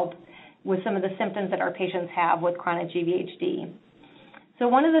maybe help with some of the symptoms that our patients have with chronic GVHD? So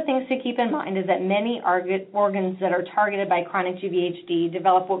one of the things to keep in mind is that many organs that are targeted by chronic GVHD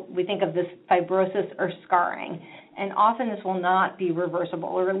develop what we think of as fibrosis or scarring. And often this will not be reversible,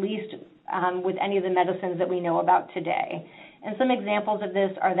 or at least with any of the medicines that we know about today. And some examples of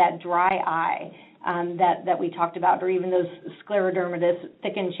this are that dry eye that we talked about, or even those sclerodermatous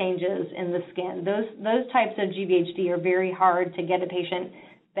thickened changes in the skin. Those types of GVHD are very hard to get a patient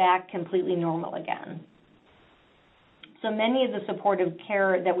back completely normal again. So many of the supportive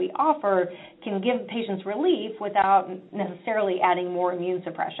care that we offer can give patients relief without necessarily adding more immune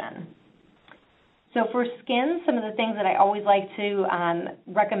suppression. So for skin, some of the things that I always like to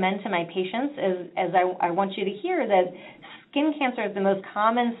recommend to my patients is I want you to hear that skin cancer is the most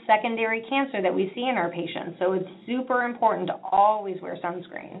common secondary cancer that we see in our patients. So it's super important to always wear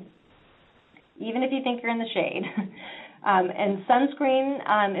sunscreen, even if you think you're in the shade. And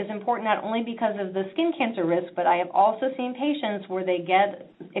sunscreen is important not only because of the skin cancer risk, but I have also seen patients where they get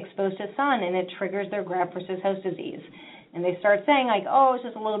exposed to sun and it triggers their graft versus host disease. And they start saying like, oh, it's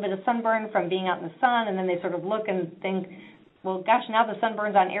just a little bit of sunburn from being out in the sun, and then they sort of look and think, well, gosh, now the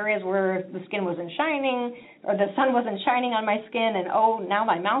sunburn's on areas where the skin wasn't shining, or the sun wasn't shining on my skin, and oh, now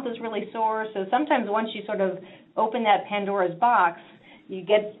my mouth is really sore. So sometimes once you sort of open that Pandora's box, you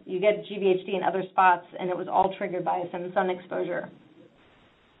get GVHD in other spots, and it was all triggered by some sun exposure.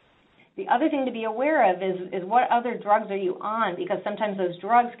 The other thing to be aware of is what other drugs are you on, because sometimes those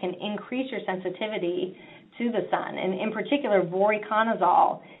drugs can increase your sensitivity to the sun, and in particular,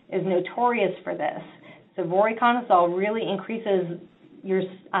 voriconazole is notorious for this. So voriconazole really increases your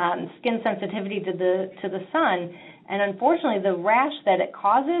skin sensitivity to the sun, and unfortunately, the rash that it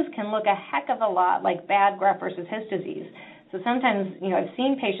causes can look a heck of a lot like bad graft versus host disease. So sometimes, I've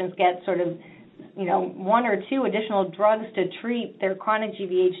seen patients get sort of, one or two additional drugs to treat their chronic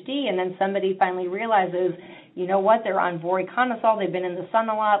GVHD, and then somebody finally realizes, you know what, they're on voriconazole, they've been in the sun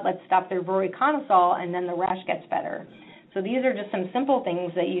a lot, let's stop their voriconazole, and then the rash gets better. So these are just some simple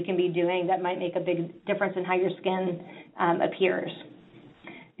things that you can be doing that might make a big difference in how your skin appears.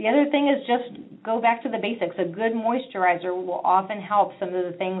 The other thing is just go back to the basics. A good moisturizer will often help some of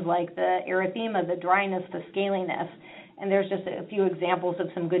the things like the erythema, the dryness, the scaliness. And there's just a few examples of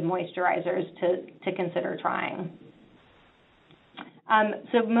some good moisturizers to consider trying.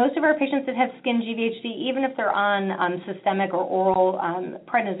 So most of our patients that have skin GVHD, even if they're on systemic or oral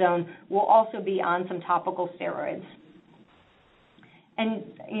prednisone, will also be on some topical steroids. And,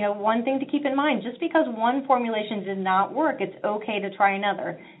 one thing to keep in mind, just because one formulation did not work, it's okay to try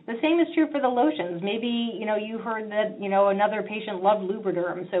another. The same is true for the lotions. Maybe, you heard that, another patient loved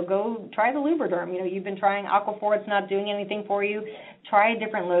Lubriderm, so go try the Lubriderm. You've been trying Aquaphor, it's not doing anything for you. Try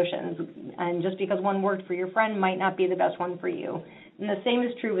different lotions. And just because one worked for your friend might not be the best one for you. And the same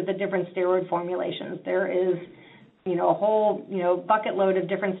is true with the different steroid formulations. There is, a whole, bucket load of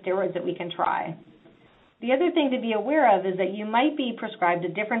different steroids that we can try. The other thing to be aware of is that you might be prescribed a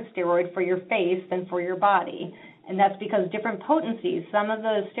different steroid for your face than for your body, and that's because different potencies, some of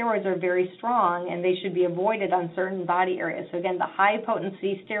the steroids are very strong and they should be avoided on certain body areas. So again, the high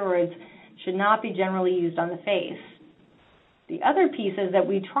potency steroids should not be generally used on the face. The other piece is that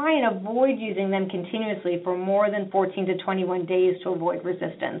we try and avoid using them continuously for more than 14 to 21 days to avoid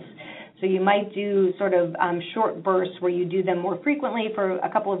resistance. So you might do sort of short bursts where you do them more frequently for a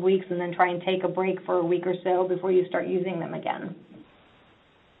couple of weeks and then try and take a break for a week or so before you start using them again.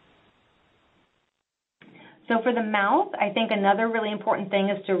 So for the mouth, I think another really important thing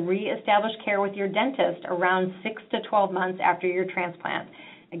is to reestablish care with your dentist around 6 to 12 months after your transplant.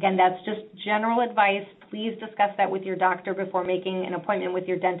 Again, that's just general advice. Please discuss that with your doctor before making an appointment with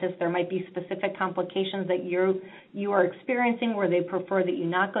your dentist. There might be specific complications that you are experiencing where they prefer that you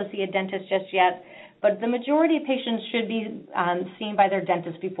not go see a dentist just yet. But the majority of patients should be seen by their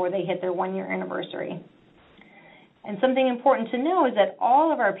dentist before they hit their 1-year anniversary. And something important to know is that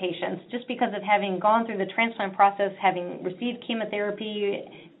all of our patients, just because of having gone through the transplant process, having received chemotherapy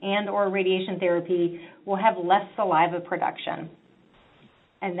and or radiation therapy, will have less saliva production.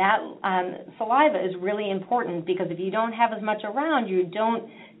 And that saliva is really important because if you don't have as much around, you don't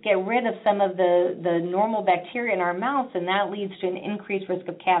get rid of some of the normal bacteria in our mouths, and that leads to an increased risk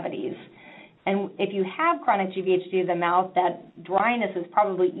of cavities. And if you have chronic GVHD of the mouth, that dryness is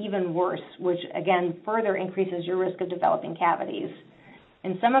probably even worse, which, again, further increases your risk of developing cavities.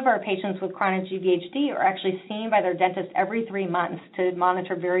 And some of our patients with chronic GVHD are actually seen by their dentist every 3 months to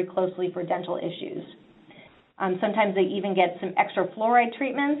monitor very closely for dental issues. Sometimes they even get some extra fluoride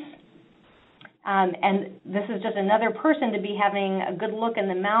treatments. And this is just another person to be having a good look in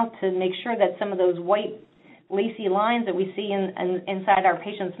the mouth to make sure that some of those white lacy lines that we see inside our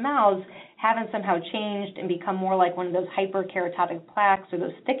patients' mouths haven't somehow changed and become more like one of those hyperkeratotic plaques or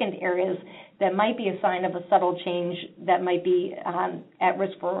those thickened areas that might be a sign of a subtle change that might be at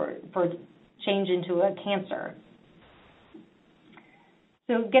risk for change into a cancer.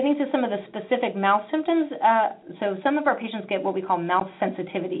 So getting to some of the specific mouth symptoms, so some of our patients get what we call mouth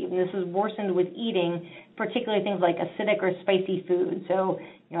sensitivity, and this is worsened with eating, particularly things like acidic or spicy food. So,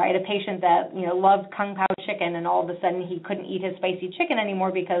 I had a patient that, loved Kung Pao chicken, and all of a sudden he couldn't eat his spicy chicken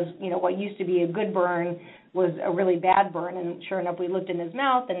anymore because, what used to be a good burn was a really bad burn, and sure enough, we looked in his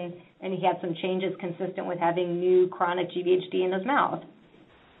mouth, and he had some changes consistent with having new chronic GVHD in his mouth.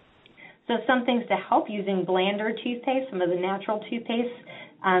 So some things to help using blander toothpaste, some of the natural toothpaste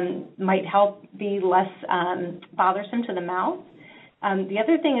might help be less bothersome to the mouth. The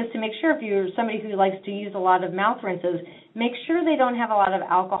other thing is to make sure if you're somebody who likes to use a lot of mouth rinses, make sure they don't have a lot of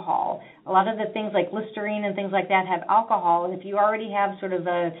alcohol. A lot of the things like Listerine and things like that have alcohol, and if you already have sort of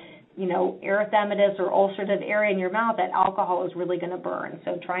a erythematous or ulcerative area in your mouth, that alcohol is really going to burn,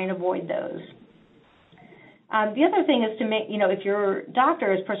 so try and avoid those. The other thing is to make, if your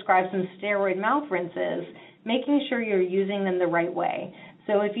doctor has prescribed some steroid mouth rinses, making sure you're using them the right way.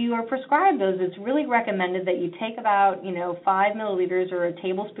 So if you are prescribed those, it's really recommended that you take about, 5 milliliters or a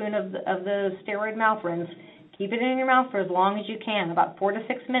tablespoon of the steroid mouth rinse, keep it in your mouth for as long as you can, about 4 to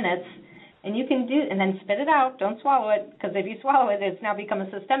 6 minutes, and you can and then spit it out. Don't swallow it, because if you swallow it, it's now become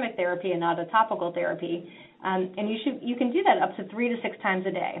a systemic therapy and not a topical therapy. And you can do that up to 3 to 6 times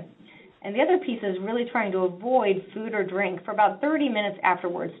a day. And the other piece is really trying to avoid food or drink for about 30 minutes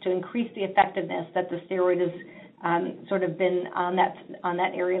afterwards to increase the effectiveness that the steroid has sort of been on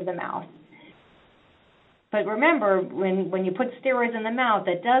that area of the mouth. But remember, when you put steroids in the mouth,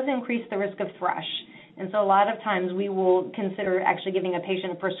 that does increase the risk of thrush. And so a lot of times we will consider actually giving a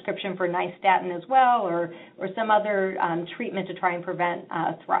patient a prescription for nystatin as well, or some other treatment to try and prevent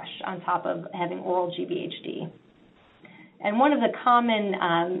thrush on top of having oral GVHD. And one of the common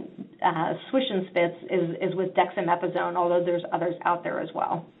swish and spits is with dexamethasone, although there's others out there as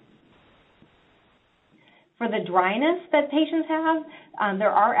well. For the dryness that patients have, there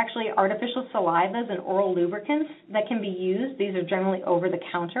are actually artificial salivas and oral lubricants that can be used. These are generally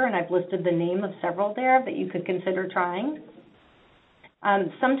over-the-counter, and I've listed the name of several there that you could consider trying.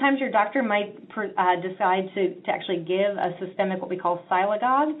 Sometimes your doctor might decide to actually give a systemic, what we call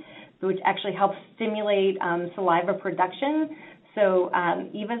Silagogue, which actually helps stimulate saliva production. So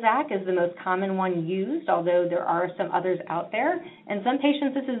Evazac is the most common one used, although there are some others out there. And some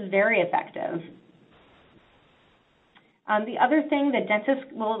patients, this is very effective. The other thing that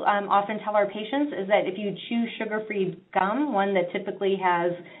dentists will often tell our patients is that if you choose sugar-free gum, one that typically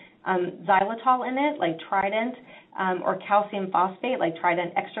has xylitol in it, like Trident, or calcium phosphate, like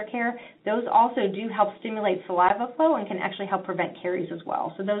Trident Extra Care, those also do help stimulate saliva flow and can actually help prevent caries as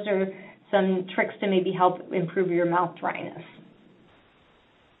well. So those are some tricks to maybe help improve your mouth dryness.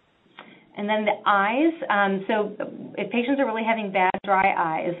 And then the eyes, so if patients are really having bad dry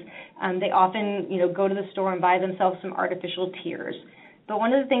eyes, they often, go to the store and buy themselves some artificial tears. But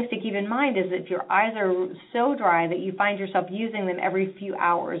one of the things to keep in mind is if your eyes are so dry that you find yourself using them every few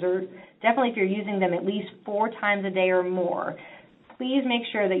hours, or definitely if you're using them at least 4 times a day or more, please make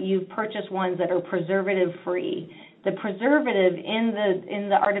sure that you purchase ones that are preservative-free. The preservative in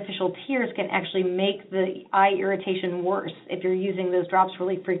the artificial tears can actually make the eye irritation worse if you're using those drops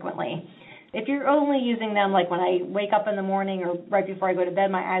really frequently. If you're only using them like when I wake up in the morning or right before I go to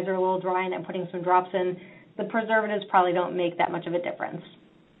bed, my eyes are a little dry and I'm putting some drops in, the preservatives probably don't make that much of a difference.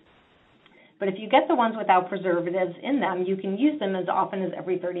 But if you get the ones without preservatives in them, you can use them as often as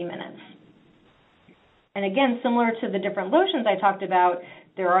every 30 minutes. And again, similar to the different lotions I talked about,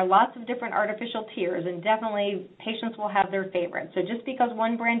 there are lots of different artificial tears, and definitely patients will have their favorites. So just because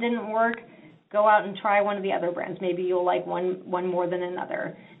one brand didn't work, go out and try one of the other brands. Maybe you'll like one more than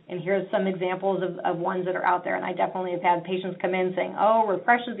another. And here's some examples of ones that are out there. And I definitely have had patients come in saying, oh,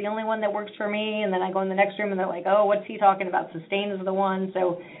 Refresh is the only one that works for me. And then I go in the next room and they're like, oh, what's he talking about? Sustain is the one.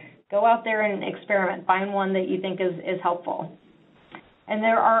 So go out there and experiment. Find one that you think is helpful. And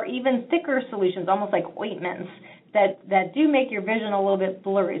there are even thicker solutions, almost like ointments, that do make your vision a little bit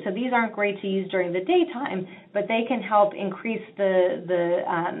blurry. So these aren't great to use during the daytime, but they can help increase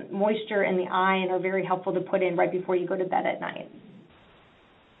the moisture in the eye and are very helpful to put in right before you go to bed at night.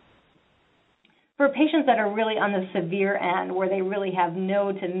 For patients that are really on the severe end, where they really have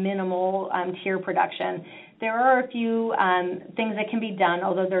no to minimal tear production, there are a few things that can be done,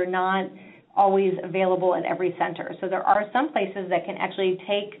 although they're not always available at every center. So there are some places that can actually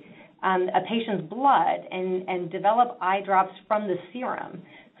take a patient's blood and develop eye drops from the serum.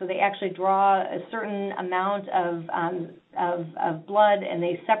 So they actually draw a certain amount of blood and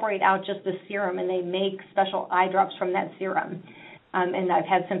they separate out just the serum and they make special eye drops from that serum. And I've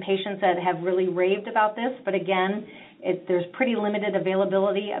had some patients that have really raved about this, but again, there's pretty limited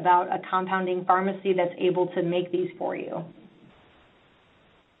availability about a compounding pharmacy that's able to make these for you.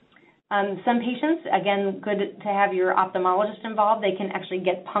 Some patients, again, good to have your ophthalmologist involved, they can actually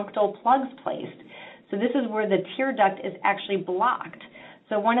get punctal plugs placed. So this is where the tear duct is actually blocked.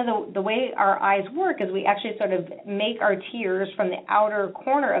 So one of the way our eyes work is we actually sort of make our tears from the outer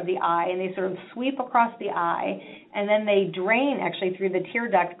corner of the eye, and they sort of sweep across the eye, and then they drain actually through the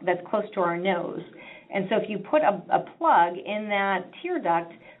tear duct that's close to our nose. And so if you put a plug in that tear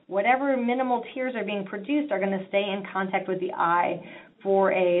duct, whatever minimal tears are being produced are going to stay in contact with the eye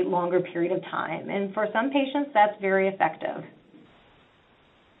for a longer period of time. And for some patients, that's very effective.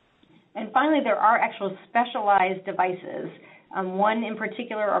 And finally, there are actual specialized devices. One in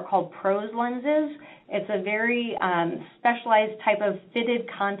particular are called PROS lenses. It's a very specialized type of fitted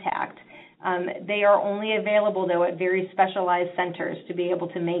contact. They are only available, though, at very specialized centers to be able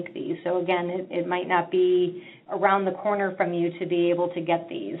to make these. So again, it might not be around the corner from you to be able to get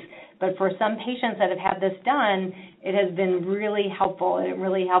these. But for some patients that have had this done, it has been really helpful. It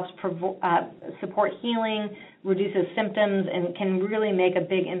really helps support healing, reduces symptoms, and can really make a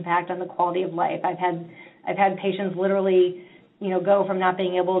big impact on the quality of life. I've had patients literally, go from not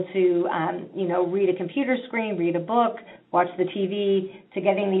being able to, read a computer screen, read a book, watch the TV, to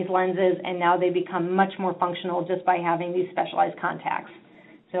getting these lenses, and now they become much more functional just by having these specialized contacts.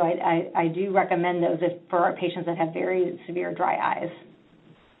 So I do recommend those for our patients that have very severe dry eyes.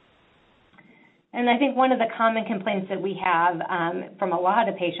 And I think one of the common complaints that we have from a lot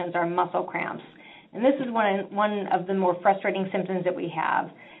of patients are muscle cramps. And this is one of the more frustrating symptoms that we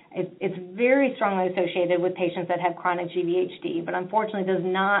have. It's very strongly associated with patients that have chronic GVHD, but unfortunately does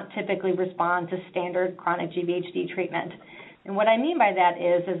not typically respond to standard chronic GVHD treatment. And what I mean by that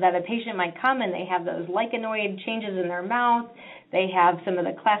is that a patient might come and they have those lichenoid changes in their mouth, they have some of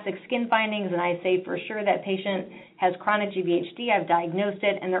the classic skin findings, and I say for sure that patient has chronic GVHD, I've diagnosed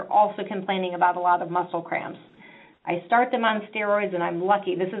it, and they're also complaining about a lot of muscle cramps. I start them on steroids, and I'm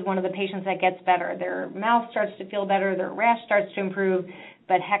lucky. This is one of the patients that gets better. Their mouth starts to feel better, their rash starts to improve,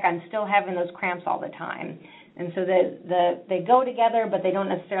 but heck, I'm still having those cramps all the time. And so they go together, but they don't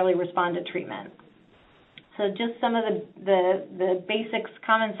necessarily respond to treatment. So just some of the basics,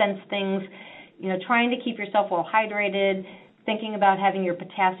 common sense things, trying to keep yourself well hydrated, thinking about having your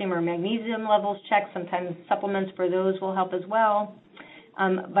potassium or magnesium levels checked. Sometimes supplements for those will help as well.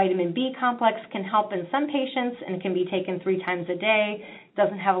 Vitamin B complex can help in some patients and can be taken 3 times a day.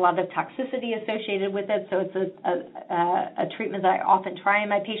 Doesn't have a lot of toxicity associated with it, so it's a treatment that I often try in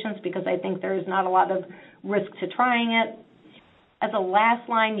my patients because I think there is not a lot of risk to trying it. As a last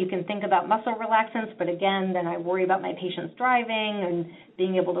line, you can think about muscle relaxants, but again, then I worry about my patients driving and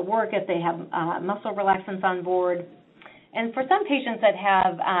being able to work if they have muscle relaxants on board. And for some patients that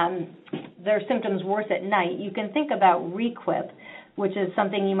have their symptoms worse at night, you can think about Requip, which is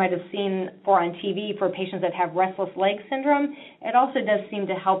something you might have seen on TV for patients that have restless leg syndrome. It also does seem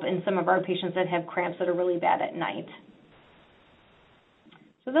to help in some of our patients that have cramps that are really bad at night.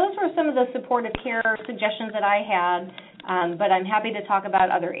 So those were some of the supportive care suggestions that I had, but I'm happy to talk about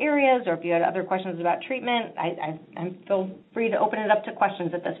other areas, or if you had other questions about treatment, I feel free to open it up to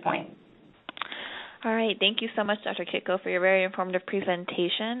questions at this point. All right. Thank you so much, Dr. Kitko, for your very informative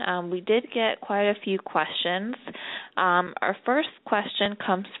presentation. We did get quite a few questions. Our first question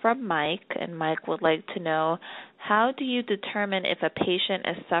comes from Mike, and Mike would like to know, how do you determine if a patient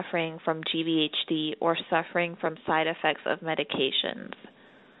is suffering from GVHD or suffering from side effects of medications?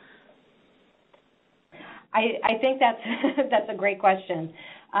 I think that's a great question.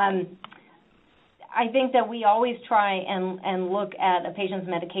 I think that we always try and look at a patient's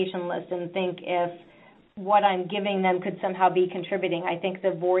medication list and think if what I'm giving them could somehow be contributing. I think the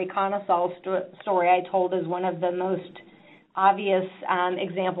voriconazole story I told is one of the most obvious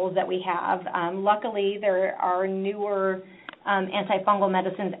examples that we have. Luckily, there are newer antifungal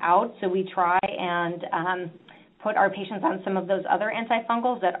medicines out, so we try and put our patients on some of those other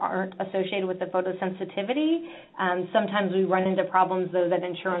antifungals that aren't associated with the photosensitivity. Sometimes we run into problems, though, that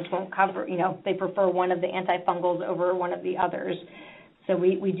insurance won't cover. They prefer one of the antifungals over one of the others. So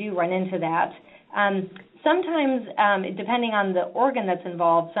we do run into that. Sometimes, depending on the organ that's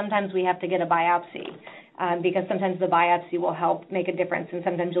involved, sometimes we have to get a biopsy because sometimes the biopsy will help make a difference, and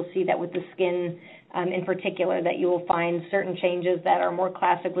sometimes you'll see that with the skin in particular, that you will find certain changes that are more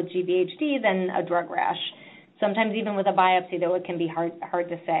classic with GVHD than a drug rash. Sometimes even with a biopsy, though, it can be hard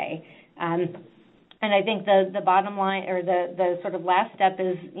to say. And I think the bottom line, or the sort of last step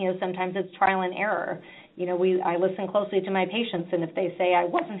is, sometimes it's trial and error. I listen closely to my patients, and if they say I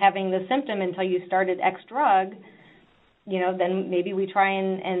wasn't having the symptom until you started X drug, then maybe we try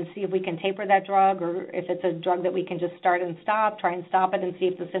and see if we can taper that drug, or if it's a drug that we can just try and stop it and see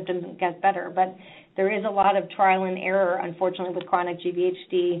if the symptoms get better. But there is a lot of trial and error, unfortunately, with chronic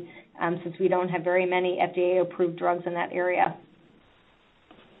GVHD, since we don't have very many FDA-approved drugs in that area.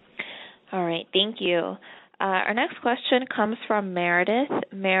 All right, thank you. Our next question comes from Meredith.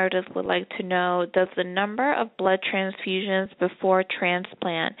 Meredith would like to know, does the number of blood transfusions before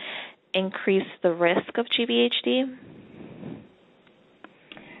transplant increase the risk of GVHD?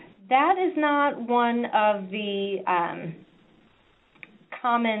 That is not one of the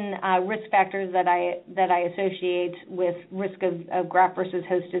common risk factors that I associate with risk of graft versus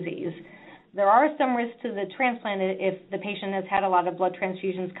host disease. There are some risks to the transplant if the patient has had a lot of blood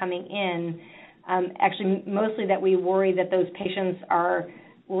transfusions coming in. Actually, mostly that we worry that those patients are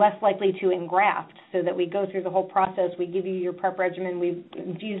less likely to engraft, so that we go through the whole process. We give you your prep regimen. We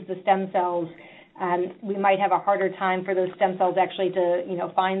infuse the stem cells. We might have a harder time for those stem cells actually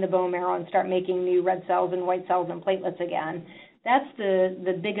to, find the bone marrow and start making new red cells and white cells and platelets again. That's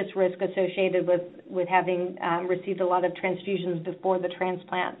the biggest risk associated with having received a lot of transfusions before the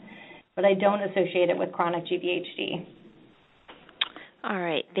transplant. But I don't associate it with chronic GVHD. All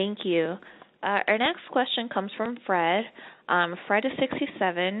right, thank you. Our next question comes from Fred. Fred is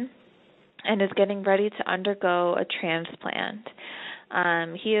 67 and is getting ready to undergo a transplant.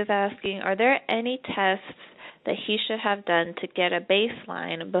 He is asking, are there any tests that he should have done to get a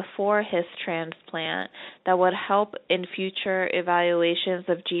baseline before his transplant that would help in future evaluations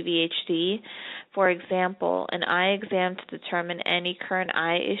of GVHD? For example, an eye exam to determine any current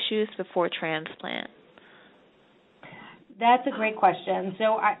eye issues before transplant. That's a great question.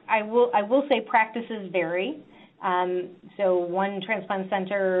 So I will say practices vary. So one transplant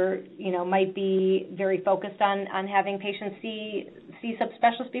center, might be very focused on having patients see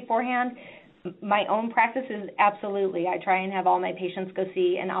subspecialists beforehand. My own practice is absolutely. I try and have all my patients go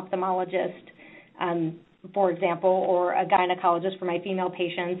see an ophthalmologist, for example, or a gynecologist for my female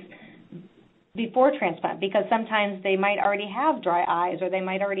patients before transplant, because sometimes they might already have dry eyes, or they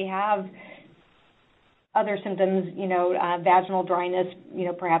might already have other symptoms, vaginal dryness,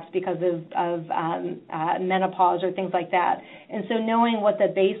 perhaps because of menopause or things like that. And so knowing what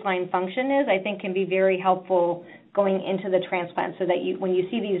the baseline function is, I think can be very helpful going into the transplant, so that when you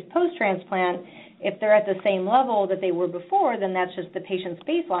see these post-transplant, if they're at the same level that they were before, then that's just the patient's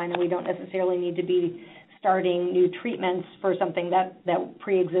baseline, and we don't necessarily need to be starting new treatments for something that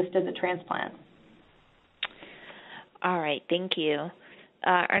pre-existed the transplant. All right, thank you.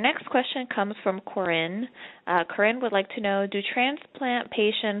 Our next question comes from Corinne. Corinne would like to know, do transplant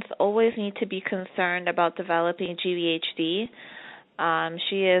patients always need to be concerned about developing GVHD?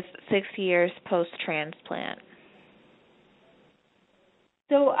 She is 6 years post-transplant.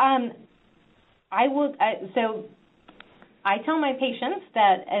 So I tell my patients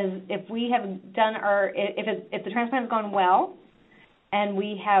that if we have done if the transplant has gone well and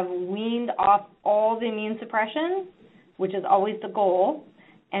we have weaned off all the immune suppression, which is always the goal,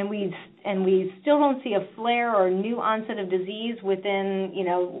 and we still don't see a flare or new onset of disease within,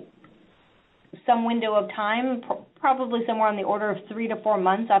 some window of time, probably somewhere on the order of 3 to 4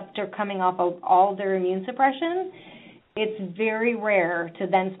 months after coming off of all their immune suppression, it's very rare to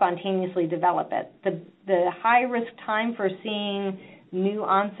then spontaneously develop it. The high-risk time for seeing new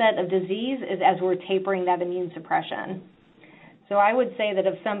onset of disease is as we're tapering that immune suppression. So I would say that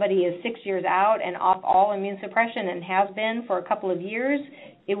if somebody is 6 years out and off all immune suppression and has been for a couple of years,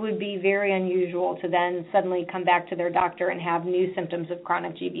 it would be very unusual to then suddenly come back to their doctor and have new symptoms of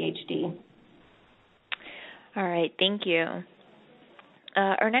chronic GVHD. All right, thank you.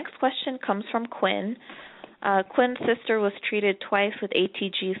 Our next question comes from Quinn. Quinn's sister was treated twice with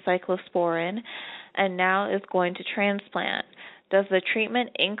ATG cyclosporin and now is going to transplant. Does the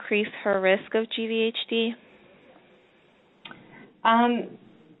treatment increase her risk of GVHD?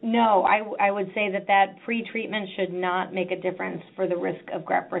 No, I would say that pre-treatment should not make a difference for the risk of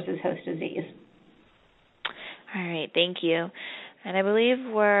graft versus host disease. All right, thank you. And I believe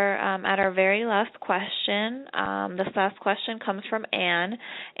we're at our very last question. This last question comes from Anne.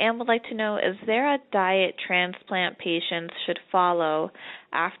 Anne would like to know, is there a diet transplant patients should follow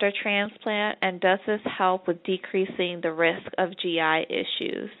after transplant, and does this help with decreasing the risk of GI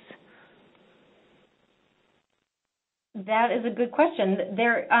issues? That is a good question.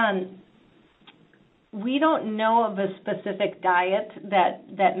 We don't know of a specific diet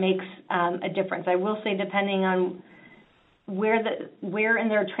that makes a difference. I will say, depending on where in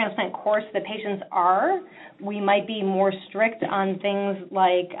their transplant course the patients are, we might be more strict on things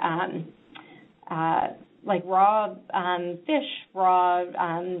like raw fish, raw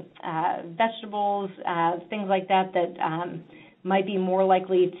vegetables, things like that might be more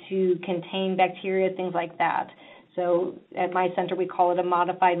likely to contain bacteria, things like that. So at my center, we call it a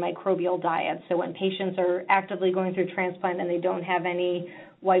modified microbial diet. So when patients are actively going through transplant and they don't have any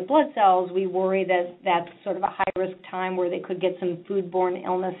white blood cells, we worry that that's sort of a high-risk time where they could get some foodborne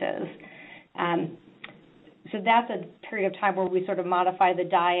illnesses. So that's a period of time where we sort of modify the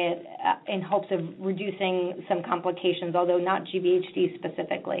diet in hopes of reducing some complications, although not GVHD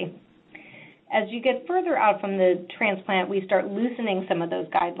specifically. As you get further out from the transplant, we start loosening some of those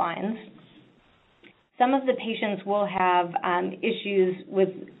guidelines. Some of the patients will have issues with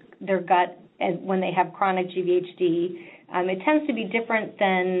their gut when they have chronic GVHD. It tends to be different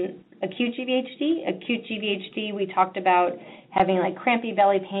than acute GVHD. Acute GVHD, we talked about having like crampy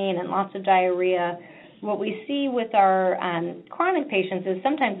belly pain and lots of diarrhea. What we see with our chronic patients is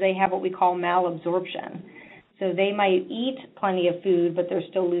sometimes they have what we call malabsorption. So they might eat plenty of food, but they're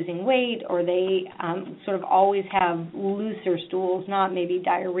still losing weight, or they sort of always have looser stools, not maybe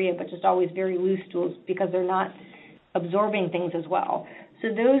diarrhea, but just always very loose stools because they're not absorbing things as well. So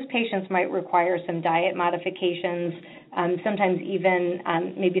those patients might require some diet modifications, sometimes even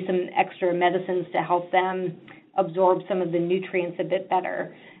maybe some extra medicines to help them absorb some of the nutrients a bit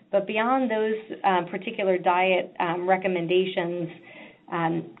better. But beyond those particular diet recommendations,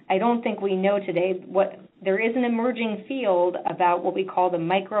 I don't think we know today there is an emerging field about what we call the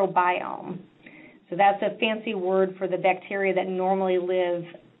microbiome. So that's a fancy word for the bacteria that normally live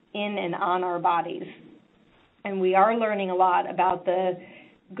in and on our bodies. And we are learning a lot about the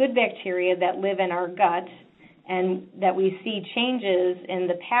good bacteria that live in our gut, and that we see changes in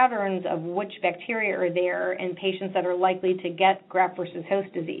the patterns of which bacteria are there in patients that are likely to get graft versus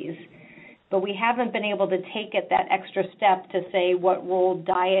host disease. But we haven't been able to take it that extra step to say what role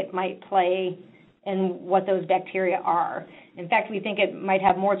diet might play and what those bacteria are. In fact, we think it might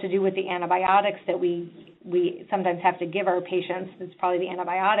have more to do with the antibiotics that we sometimes have to give our patients. It's probably the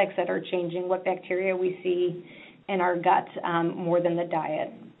antibiotics that are changing what bacteria we see in our gut more than the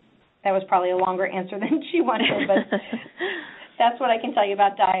diet. That was probably a longer answer than she wanted, but that's what I can tell you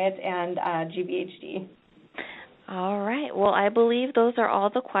about diet and GVHD. All right. Well, I believe those are all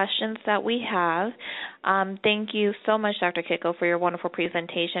the questions that we have. Thank you so much, Dr. Kitko, for your wonderful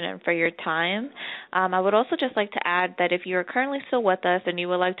presentation and for your time. I would also just like to add that if you are currently still with us and you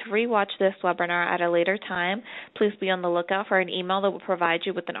would like to rewatch this webinar at a later time, please be on the lookout for an email that will provide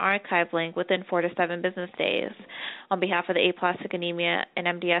you with an archive link within 4 to 7 business days. On behalf of the Aplastic Anemia and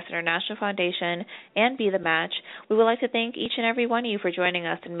MDS International Foundation and Be the Match, we would like to thank each and every one of you for joining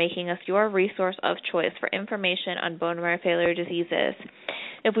us and making us your resource of choice for information on bone marrow failure diseases.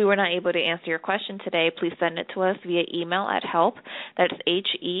 If we were not able to answer your question today, please send it to us via email at help, that's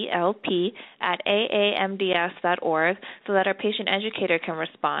HELP, at AAMDS.org, so that our patient educator can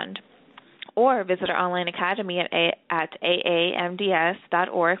respond. Or visit our online academy at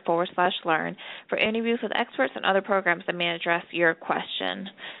AAMDS.org/learn for interviews with experts and other programs that may address your question.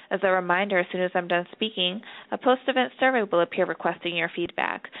 As a reminder, as soon as I'm done speaking, a post-event survey will appear requesting your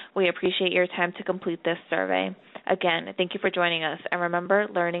feedback. We appreciate your time to complete this survey. Again, thank you for joining us, and remember,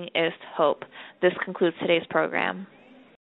 learning is hope. This concludes today's program.